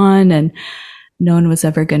marching on and no one was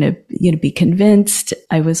ever going to, be convinced.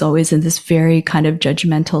 I was always in this very kind of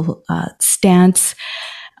judgmental stance.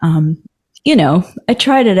 I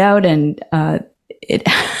tried it out, and it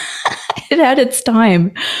it had its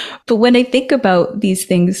time. But when I think about these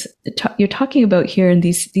things you're talking about here, and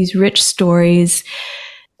these rich stories,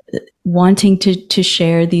 wanting to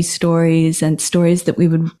share these stories, and stories that we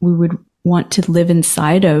would want to live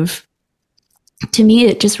inside of, to me,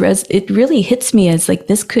 it really hits me as like,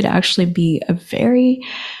 this could actually be a very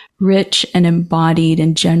rich and embodied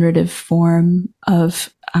and generative form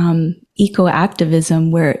of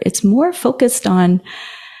eco-activism, where it's more focused on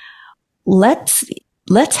let's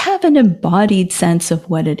have an embodied sense of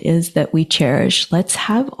what it is that we cherish. Let's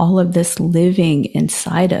have all of this living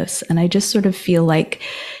inside us. And I just sort of feel like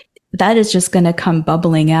that is just going to come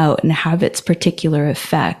bubbling out and have its particular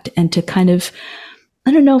effect. And to kind of,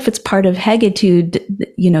 I don't know if it's part of Hagitude,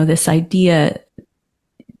 this idea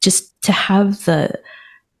just to have the,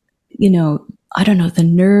 the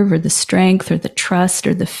nerve or the strength or the trust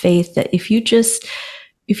or the faith that if you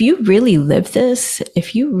really live this,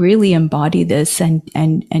 if you really embody this,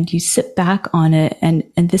 and you sit back on it, and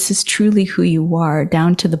this is truly who you are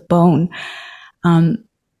down to the bone,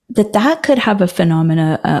 that could have a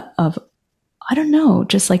phenomena of,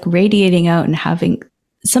 just like radiating out and having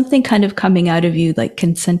something kind of coming out of you like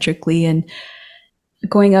concentrically, and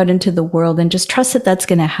going out into the world and just trust that that's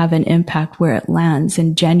going to have an impact where it lands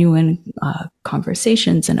in genuine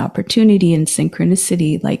conversations and opportunity and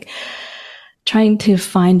synchronicity, like trying to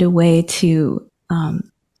find a way to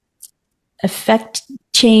affect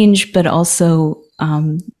change, but also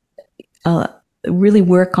really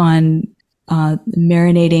work on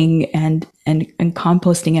marinating and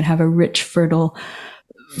composting and have a rich, fertile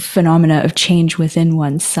phenomena of change within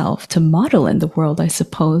oneself to model in the world, I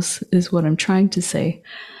suppose, is what I'm trying to say.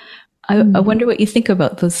 I wonder what you think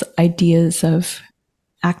about those ideas of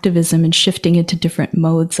activism and shifting into different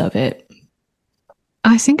modes of it.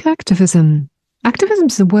 I think activism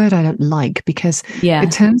is the word I don't like, because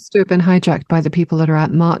it tends to have been hijacked by the people that are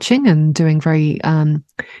out marching and doing very kind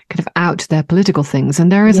of out there political things. And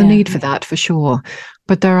there is a need for that, for sure.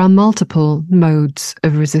 But there are multiple modes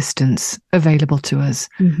of resistance available to us.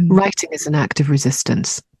 Mm-hmm. Writing is an act of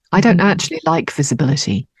resistance. I don't actually like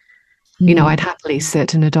visibility. Mm-hmm. You know, I'd happily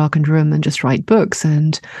sit in a darkened room and just write books,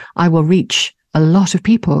 and I will reach a lot of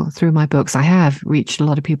people through my books. I have reached a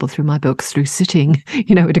lot of people through my books through sitting,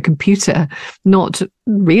 you know, at a computer, not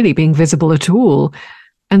really being visible at all,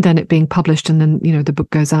 and then it being published, and then, you know, the book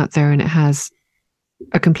goes out there and it has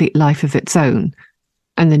a complete life of its own.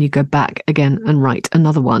 And then you go back again and write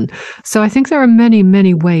another one. So I think there are many,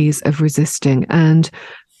 many ways of resisting, and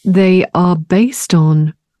they are based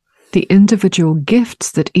on the individual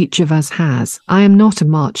gifts that each of us has. I am not a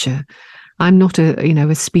marcher. I'm not a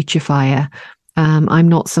speechifier. I'm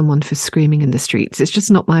not someone for screaming in the streets. It's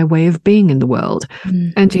just not my way of being in the world.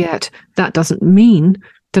 Mm. And yet that doesn't mean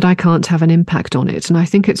that I can't have an impact on it. And I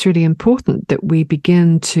think it's really important that we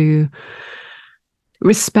begin to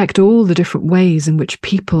respect all the different ways in which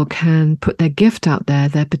people can put their gift out there,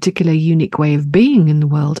 their particular unique way of being in the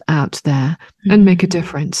world out there, and make a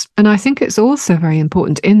difference. And I think it's also very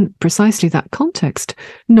important in precisely that context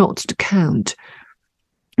not to count.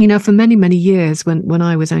 You know, for many, many years, when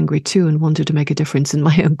I was angry too and wanted to make a difference in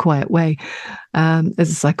my own quiet way, as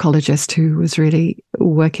a psychologist who was really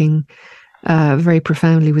working very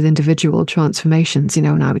profoundly with individual transformations, you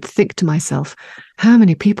know, and I would think to myself, how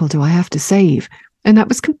many people do I have to save? And that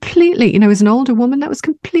was completely, you know, as an older woman, that was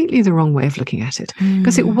completely the wrong way of looking at it,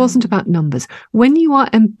 because it wasn't about numbers. When you are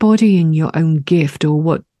embodying your own gift, or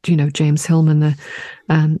what, you know, James Hillman,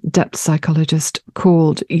 the depth psychologist,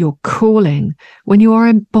 called your calling, when you are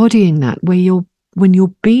embodying that, when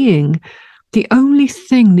you're being the only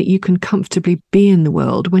thing that you can comfortably be in the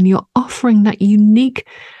world, when you're offering that unique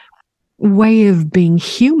way of being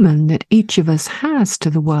human that each of us has to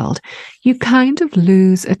the world, you kind of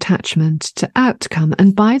lose attachment to outcome.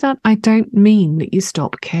 And by that, I don't mean that you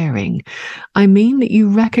stop caring. I mean that you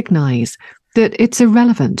recognize that it's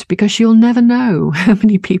irrelevant, because you'll never know how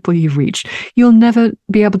many people you've reached. You'll never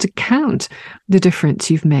be able to count the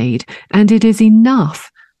difference you've made. And it is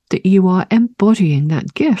enough that you are embodying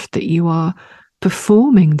that gift, that you are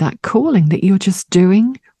performing that calling, that you're just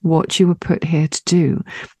doing what you were put here to do.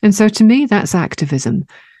 And so to me, that's activism.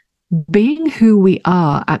 Being who we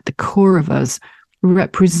are at the core of us,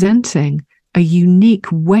 representing a unique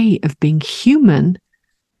way of being human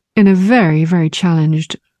in a very, very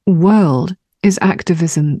challenged world, is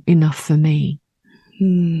activism enough for me.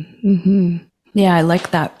 Mm-hmm. Yeah, I like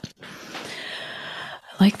that.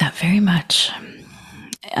 I like that very much.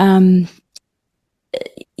 I'm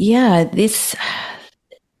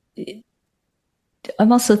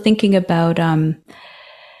also thinking about,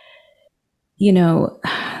 you know,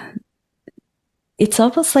 it's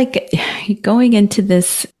almost like going into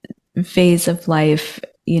this phase of life,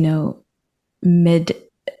 you know,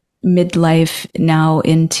 midlife now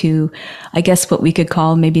into, I guess, what we could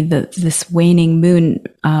call maybe this waning moon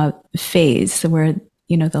phase, where,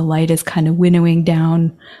 you know, the light is kind of winnowing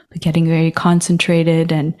down, but getting very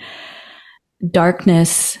concentrated, and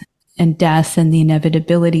darkness and death and the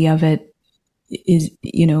inevitability of it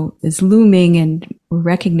is looming, and we're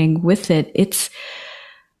reckoning with it. It's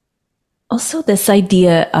also this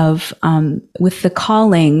idea of, with the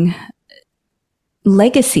calling,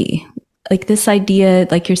 legacy, like this idea,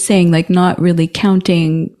 like you're saying, like not really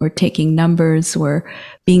counting or taking numbers or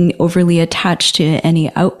being overly attached to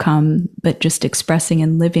any outcome, but just expressing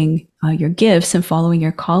and living your gifts and following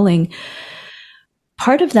your calling.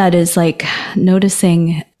 Part of that is like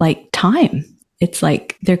noticing like time. It's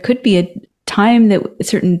like there could be a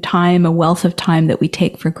certain time, a wealth of time that we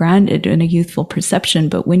take for granted in a youthful perception.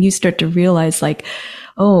 But when you start to realize like,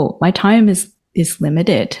 oh, my time is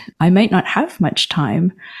limited, I might not have much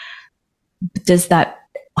time.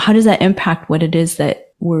 How does that impact what it is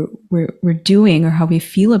that we're doing, or how we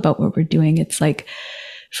feel about what we're doing? It's like,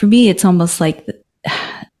 for me, it's almost like,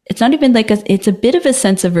 it's not even like it's a bit of a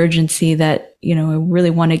sense of urgency that I really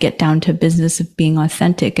want to get down to business of being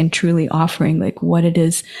authentic and truly offering like what it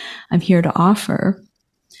is I'm here to offer.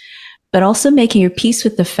 But also making your peace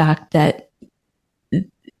with the fact that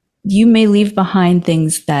you may leave behind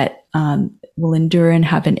things that will endure and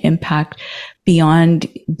have an impact beyond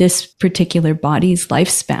this particular body's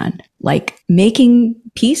lifespan. Like making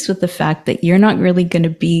peace with the fact that you're not really going to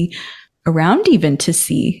be around even to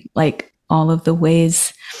see like all of the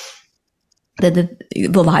ways that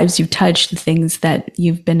the lives you've touched, the things that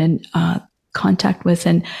you've been in contact with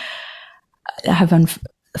and have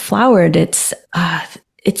unflowered.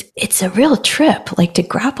 It's a real trip, like to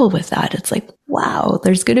grapple with that. It's like, wow,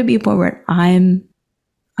 there's going to be a point where I'm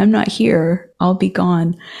not here. I'll be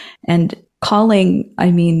gone. And calling,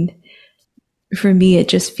 I mean, for me, it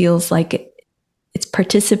just feels like it's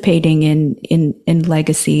participating in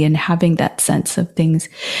legacy and having that sense of things,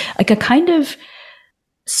 like a kind of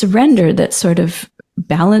surrender that sort of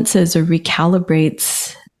balances or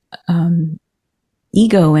recalibrates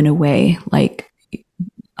ego in a way. Like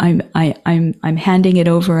I'm handing it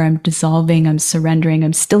over. I'm dissolving. I'm surrendering.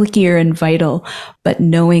 I'm still here and vital, but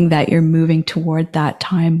knowing that you're moving toward that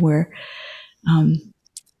time where,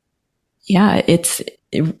 it's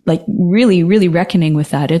like really, really reckoning with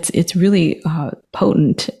that. It's really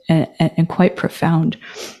potent and quite profound.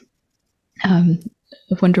 I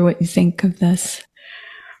wonder what you think of this.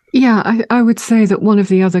 Yeah, I would say that one of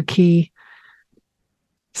the other key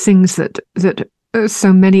things that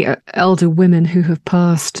so many elder women who have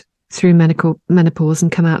passed through menopause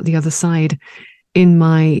and come out the other side in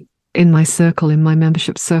my circle, in my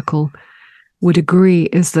membership circle, would agree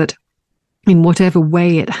is that in whatever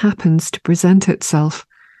way it happens to present itself,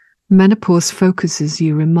 menopause focuses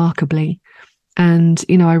you remarkably. And,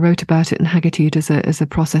 I wrote about it in Hagitude as a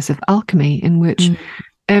process of alchemy in which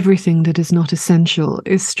everything that is not essential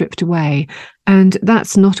is stripped away. And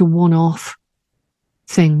that's not a one-off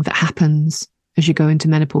thing that happens as you go into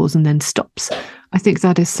menopause and then stops. I think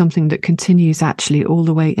that is something that continues actually all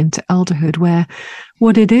the way into elderhood, where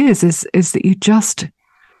what it is that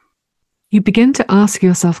you begin to ask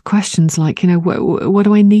yourself questions like, what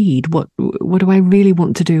do I need? What do I really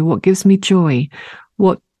want to do? What gives me joy?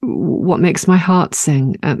 What makes my heart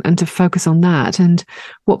sing? And to focus on that. And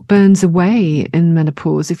what burns away in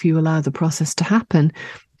menopause, if you allow the process to happen,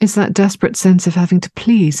 is that desperate sense of having to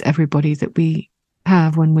please everybody that we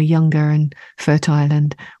have when we're younger and fertile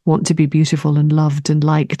and want to be beautiful and loved and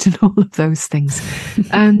liked and all of those things.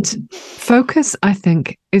 And focus, I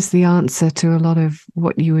think, is the answer to a lot of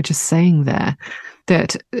what you were just saying there,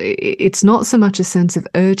 that it's not so much a sense of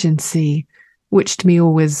urgency, which to me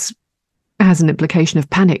always has an implication of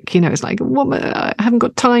panic. It's like, I haven't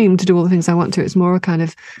got time to do all the things I want to. It's more a kind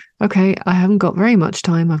of, okay, I haven't got very much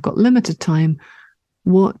time. I've got limited time.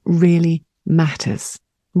 What really matters?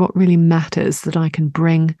 What really matters that I can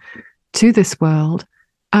bring to this world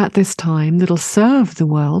at this time that'll serve the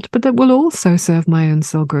world, but that will also serve my own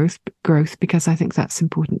soul growth, because I think that's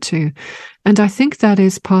important too. And I think that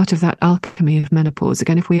is part of that alchemy of menopause.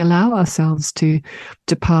 Again, if we allow ourselves to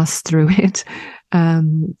pass through it,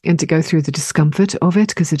 and to go through the discomfort of it,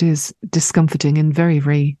 because it is discomforting in very,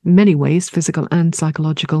 very many ways, physical and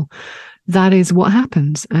psychological, that is what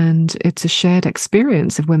happens. And it's a shared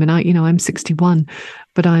experience of women. I'm 61,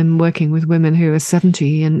 but I'm working with women who are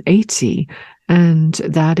 70 and 80. And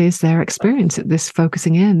that is their experience, that this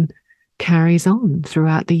focusing in carries on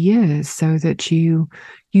throughout the years, so that you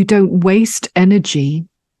don't waste energy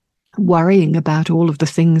worrying about all of the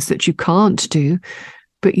things that you can't do,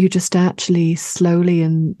 but you just actually slowly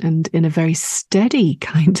and in a very steady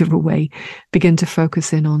kind of a way begin to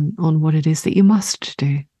focus in on what it is that you must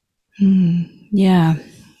do. Yeah.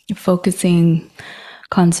 Focusing,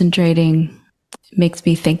 concentrating makes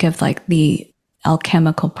me think of like the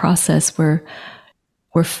alchemical process where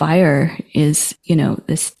fire is,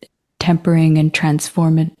 this tempering and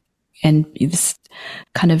transforming and this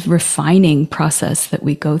kind of refining process that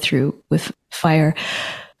we go through with fire.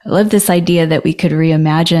 I love this idea that we could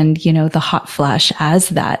reimagine, the hot flash as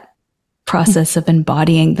that process of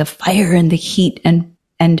embodying the fire and the heat and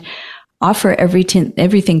offer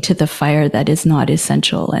everything to the fire that is not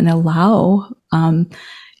essential, and allow,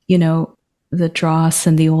 the dross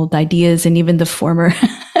and the old ideas and even the former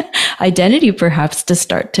identity perhaps to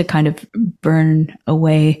start to kind of burn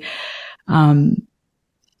away. Maybe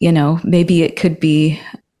it could be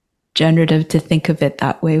generative to think of it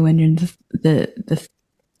that way when you're in the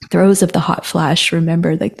throes of the hot flash.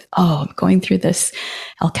 Remember, like, I'm going through this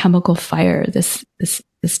alchemical fire, this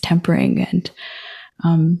tempering.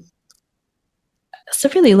 And so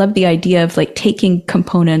I really love the idea of like taking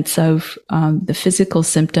components of the physical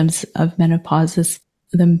symptoms of menopause,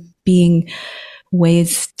 them being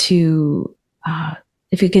ways to,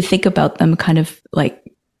 if you could think about them kind of like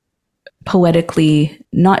poetically,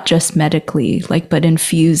 not just medically, like, but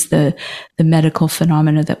infuse the medical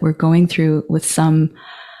phenomena that we're going through with some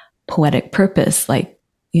poetic purpose, like,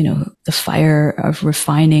 the fire of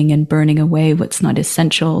refining and burning away what's not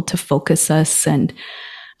essential to focus us. And,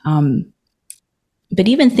 but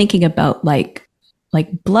even thinking about like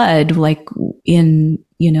blood, like in,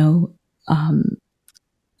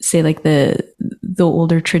 say like the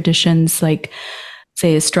older traditions, like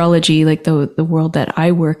say astrology, like the world that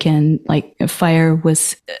I work in, like fire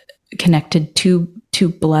was connected to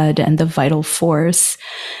blood and the vital force.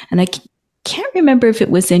 And I can't remember if it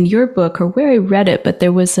was in your book or where I read it, but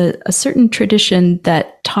there was a certain tradition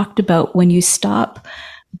that talked about when you stop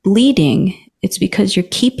bleeding, it's because you're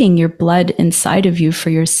keeping your blood inside of you for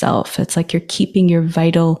yourself. It's like you're keeping your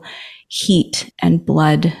vital heat and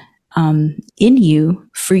blood in you,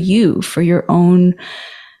 for your own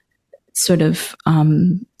sort of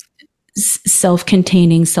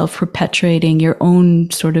self-containing, self-perpetuating, your own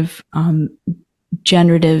sort of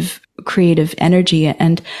generative, creative energy.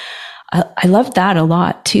 And I love that a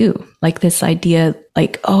lot too. Like this idea,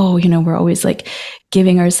 like, we're always like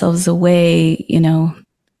giving ourselves away,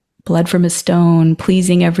 blood from a stone,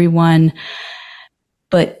 pleasing everyone.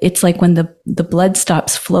 But it's like when the blood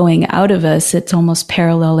stops flowing out of us, it's almost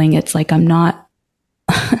paralleling. It's like, I'm not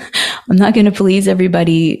going to please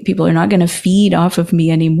everybody. People are not going to feed off of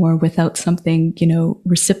me anymore without something,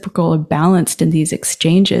 reciprocal or balanced in these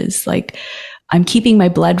exchanges. Like, I'm keeping my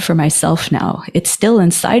blood for myself now. It's still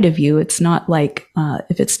inside of you. It's not like,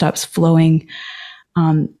 if it stops flowing,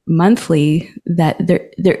 monthly, that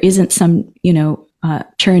there isn't some,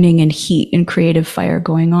 churning and heat and creative fire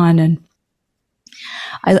going on. And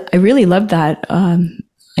I really love that,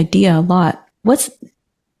 idea a lot. Was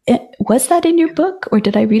that in your book, or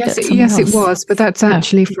did I read that somewhere else? Yes, it was, but that's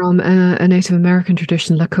actually from a Native American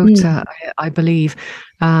tradition, Lakota, I believe.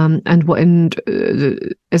 And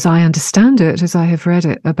as I understand it, as I have read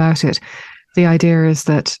it about it, the idea is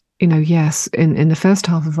that, yes, in the first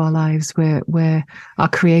half of our lives, where our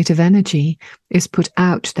creative energy is put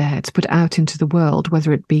out there, it's put out into the world,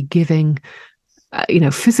 whether it be giving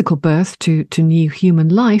physical birth to new human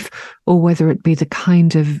life, or whether it be the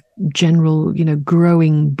kind of general,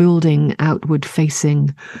 growing, building, outward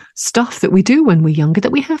facing stuff that we do when we're younger,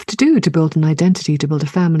 that we have to do to build an identity, to build a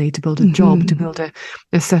family, to build a job, to build a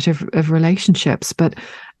set of relationships. But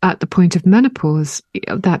at the point of menopause,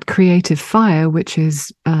 that creative fire, which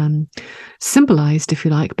is symbolized, if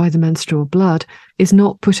you like, by the menstrual blood, is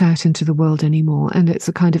not put out into the world anymore. And it's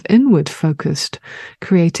a kind of inward focused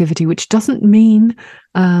creativity, which doesn't mean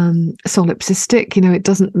solipsistic, it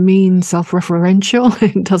doesn't mean self-referential.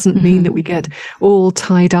 It doesn't mean that we get all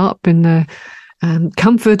tied up in the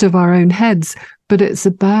comfort of our own heads, but it's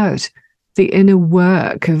about the inner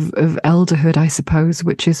work of elderhood, I suppose,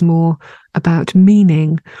 which is more about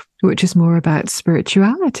meaning, which is more about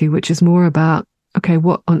spirituality, which is more about, okay,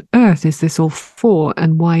 what on earth is this all for,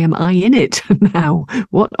 and why am I in it now?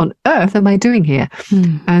 What on earth am I doing here?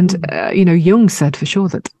 And, Jung said for sure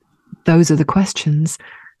that those are the questions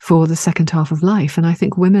for the second half of life. And I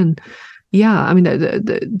think women,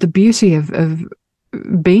 the beauty of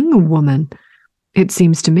being a woman, it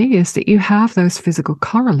seems to me, is that you have those physical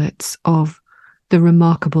correlates of the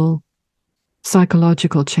remarkable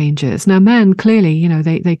psychological changes. Now, men clearly,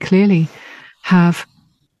 they clearly have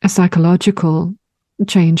a psychological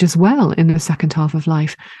change as well in the second half of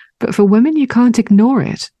life. But for women, you can't ignore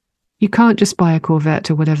it. You can't just buy a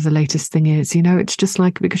Corvette or whatever the latest thing is. It's just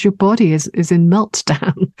like, because your body is in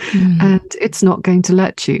meltdown and it's not going to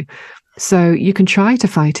let you. So you can try to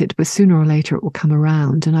fight it, but sooner or later it will come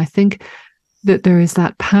around. And I think that there is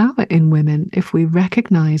that power in women if we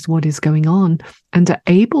recognize what is going on and are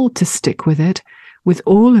able to stick with it, with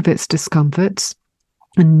all of its discomforts,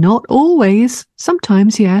 and not always,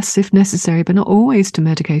 sometimes, yes, if necessary, but not always to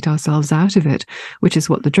medicate ourselves out of it, which is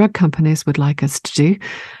what the drug companies would like us to do.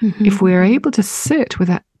 If we're able to sit with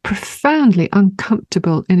that profoundly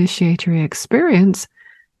uncomfortable initiatory experience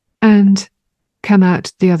and come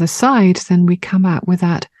out the other side, then we come out with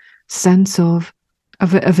that sense of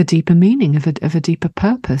a deeper meaning, of a deeper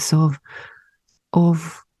purpose, we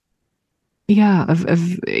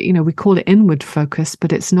call it inward focus,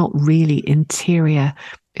 but it's not really interior.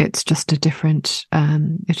 It's just a different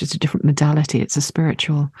modality. It's a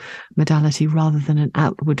spiritual modality rather than an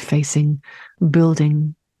outward facing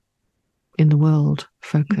building in the world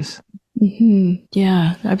focus.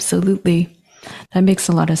 Yeah, absolutely. That makes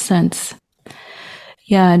a lot of sense.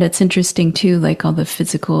 Yeah. And it's interesting too, like all the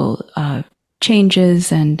physical,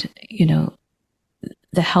 changes and,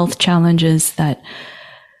 the health challenges that,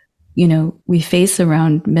 we face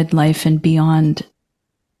around midlife and beyond,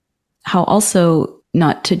 how also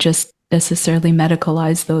not to just necessarily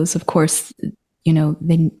medicalize those. Of course,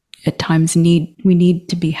 they at times we need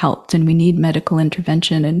to be helped, and we need medical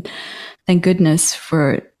intervention, and thank goodness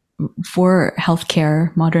for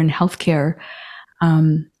healthcare, modern healthcare.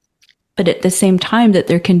 But at the same time, that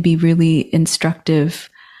there can be really instructive,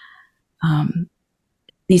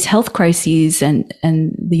 these health crises and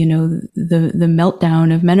the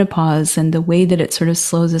meltdown of menopause and the way that it sort of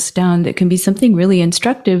slows us down, that can be something really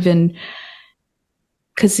instructive. And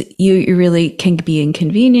because you really can be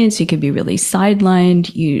inconvenienced, you can be really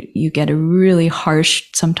sidelined, you get a really harsh,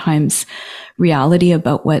 sometimes, reality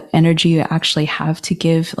about what energy you actually have to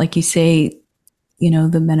give. Like you say,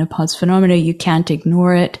 the menopause phenomena, you can't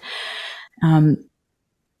ignore it.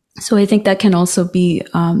 So I think that can also be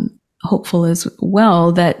hopeful as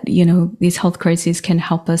well, that, these health crises can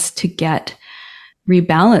help us to get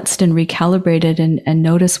rebalanced and recalibrated, and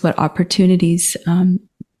notice what opportunities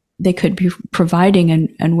they could be providing,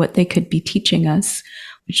 and what they could be teaching us,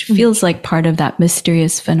 which feels like part of that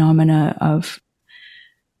mysterious phenomena of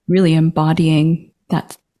really embodying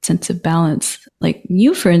that sense of balance. Like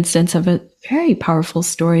you, for instance, have a very powerful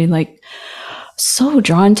story, like so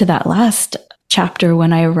drawn to that last chapter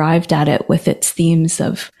when I arrived at it, with its themes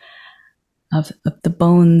of the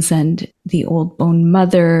bones and the old bone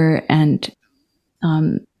mother, and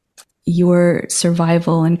your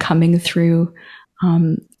survival and coming through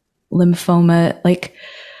lymphoma. Like,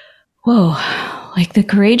 whoa, like the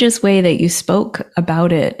courageous way that you spoke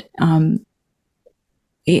about it. I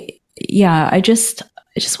just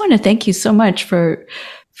want to thank you so much for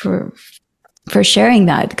sharing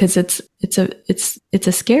that, because it's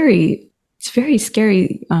very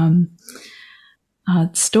scary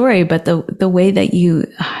story, but the way that you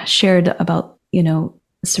shared about,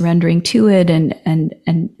 surrendering to it,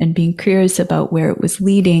 and being curious about where it was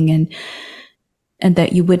leading, and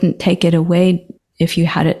that you wouldn't take it away if you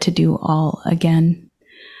had it to do all again.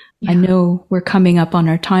 Yeah. I know we're coming up on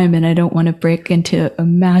our time, and I don't want to break into a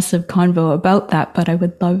massive convo about that, but I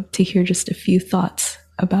would love to hear just a few thoughts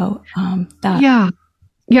about that. Yeah.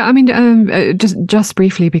 I mean, just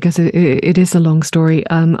briefly, because it is a long story.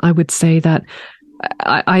 I would say that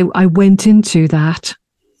I went into that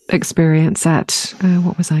experience at,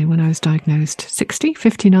 what was I when I was diagnosed? 60,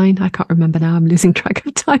 59? I can't remember now. I'm losing track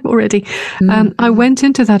of time already. I went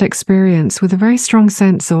into that experience with a very strong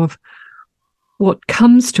sense of what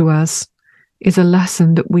comes to us is a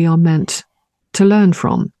lesson that we are meant to learn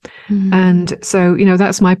from. And so,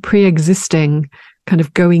 that's my pre-existing kind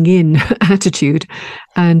of going in attitude.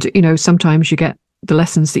 And, sometimes you get the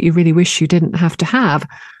lessons that you really wish you didn't have to have.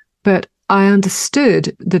 But I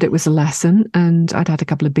understood that it was a lesson, and I'd had a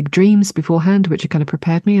couple of big dreams beforehand, which had kind of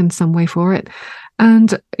prepared me in some way for it.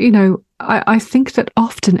 And, I think that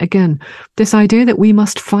often, again, this idea that we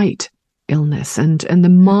must fight illness and the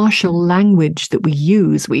martial language that we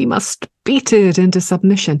use, we must beat it into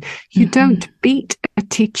submission. You don't beat a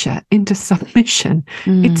teacher into submission.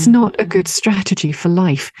 It's not a good strategy for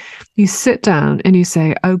life. You sit down and you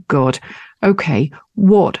say, oh God, okay,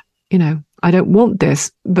 what, I don't want this,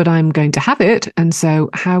 but I'm going to have it. And so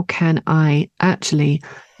how can I actually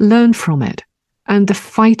learn from it? And the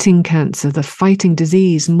fighting cancer, the fighting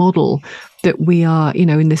disease model that we are,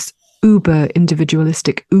 in this uber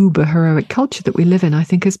individualistic, uber heroic culture that we live in, I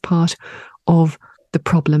think is part of the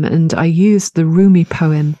problem. And I use the Rumi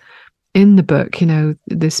poem in the book,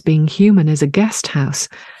 this being human is a guest house.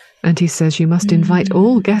 And he says, you must invite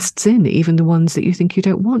all guests in, even the ones that you think you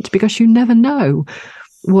don't want, because you never know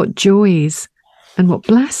what joys and what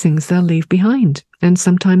blessings they'll leave behind. And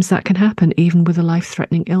sometimes that can happen even with a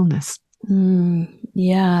life-threatening illness.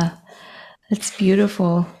 Yeah, that's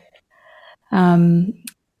beautiful.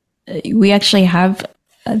 We actually have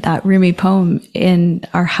that Rumi poem in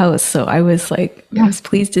our house. So I was I was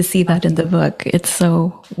pleased to see that in the book. It's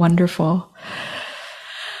so wonderful.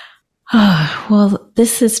 Well,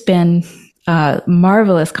 this has been a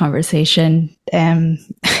marvelous conversation, and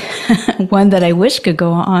one that I wish could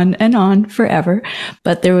go on and on forever,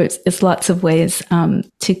 but it's lots of ways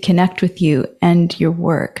to connect with you and your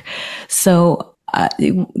work. So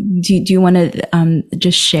do you want to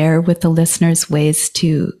just share with the listeners ways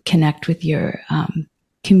to connect with your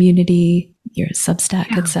community, your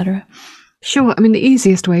Substack, etc.? Sure. I mean, the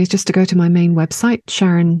easiest way is just to go to my main website,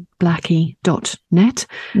 sharonblackie.net.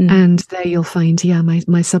 And there you'll find,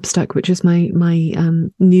 my Substack, which is my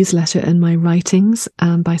newsletter and my writings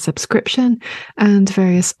by subscription, and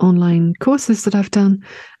various online courses that I've done.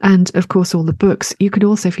 And of course, all the books. You could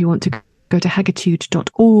also, if you want to go to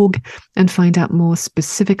hagitude.org and find out more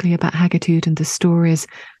specifically about Hagitude and the stories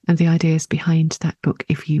and the ideas behind that book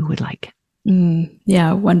if you would like.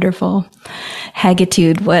 Yeah, wonderful.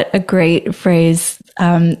 Hagitude, what a great phrase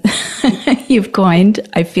you've coined.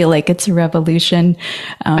 I feel like it's a revolution.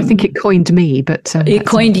 I think it coined me, but... it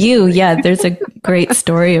coined you, yeah. There's a great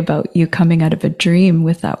story about you coming out of a dream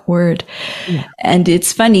with that word. Yeah. And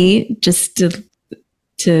it's funny, just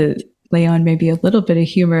to lay on maybe a little bit of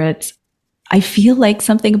humor, I feel like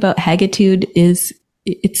something about Hagitude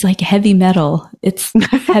it's like heavy metal. It's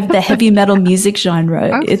the heavy metal music genre.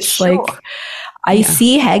 Oh, it's sure. like, I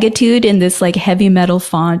see Hagitude in this like heavy metal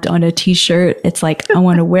font on a t-shirt. It's like, I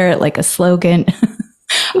want to wear it like a slogan.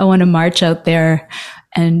 I want to march out there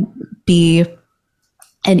and be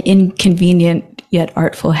an inconvenient yet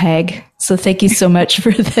artful hag. So thank you so much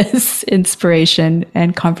for this inspiration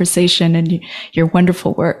and conversation and your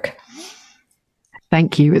wonderful work.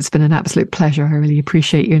 Thank you. It's been an absolute pleasure. I really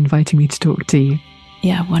appreciate you inviting me to talk to you.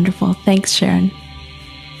 Yeah, wonderful. Thanks, Sharon.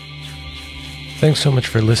 Thanks so much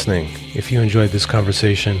for listening. If you enjoyed this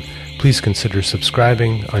conversation, please consider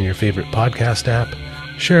subscribing on your favorite podcast app,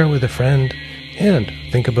 share it with a friend, and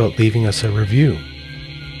think about leaving us a review.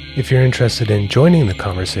 If you're interested in joining the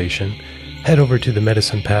conversation, head over to the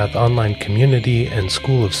Medicine Path online community and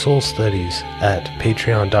School of Soul Studies at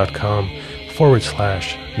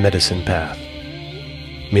patreon.com/Medicine Path.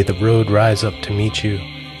 May the road rise up to meet you.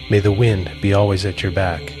 May the wind be always at your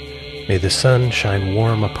back. May the sun shine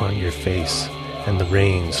warm upon your face, and the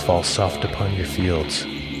rains fall soft upon your fields.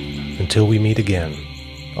 Until we meet again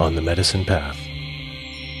on the Medicine Path.